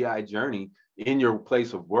your DEI journey in your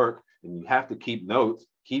place of work, and you have to keep notes,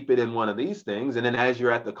 keep it in one of these things. And then as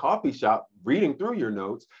you're at the coffee shop reading through your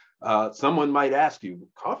notes, someone might ask you,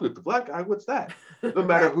 coffee with the Black guy, what's that? No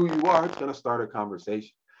matter who you are, it's going to start a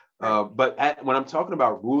conversation. But when I'm talking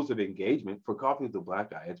about rules of engagement for Coffee with the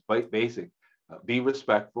Black guy, it's basic. Be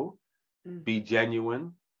respectful, be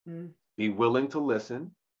genuine, be willing to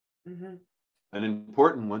listen. An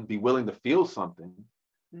important one, be willing to feel something,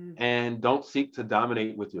 and don't seek to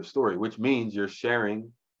dominate with your story, which means you're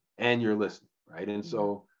sharing and you're listening, right? And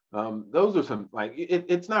so those are some, like,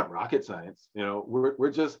 it's not rocket science, you know,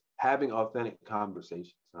 we're just having authentic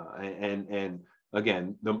conversations. And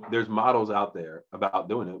again, there's models out there about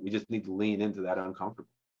doing it. We just need to lean into that uncomfortable.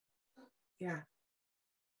 Yeah.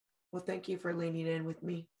 Well, thank you for leaning in with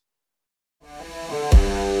me.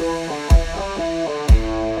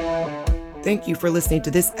 Thank you for listening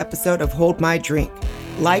to this episode of Hold My Drink.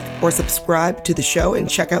 Like or subscribe to the show and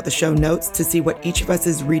check out the show notes to see what each of us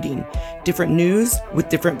is reading. Different news with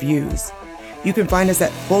different views. You can find us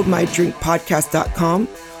at holdmydrinkpodcast.com,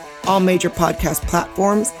 all major podcast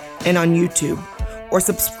platforms, and on YouTube. Or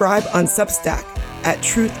subscribe on Substack at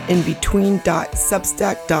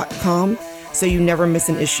truthinbetween.substack.com so you never miss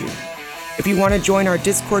an issue. If you want to join our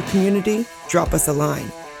Discord community, drop us a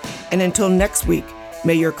line. And until next week,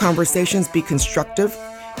 may your conversations be constructive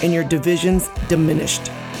and your divisions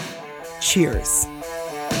diminished. Cheers.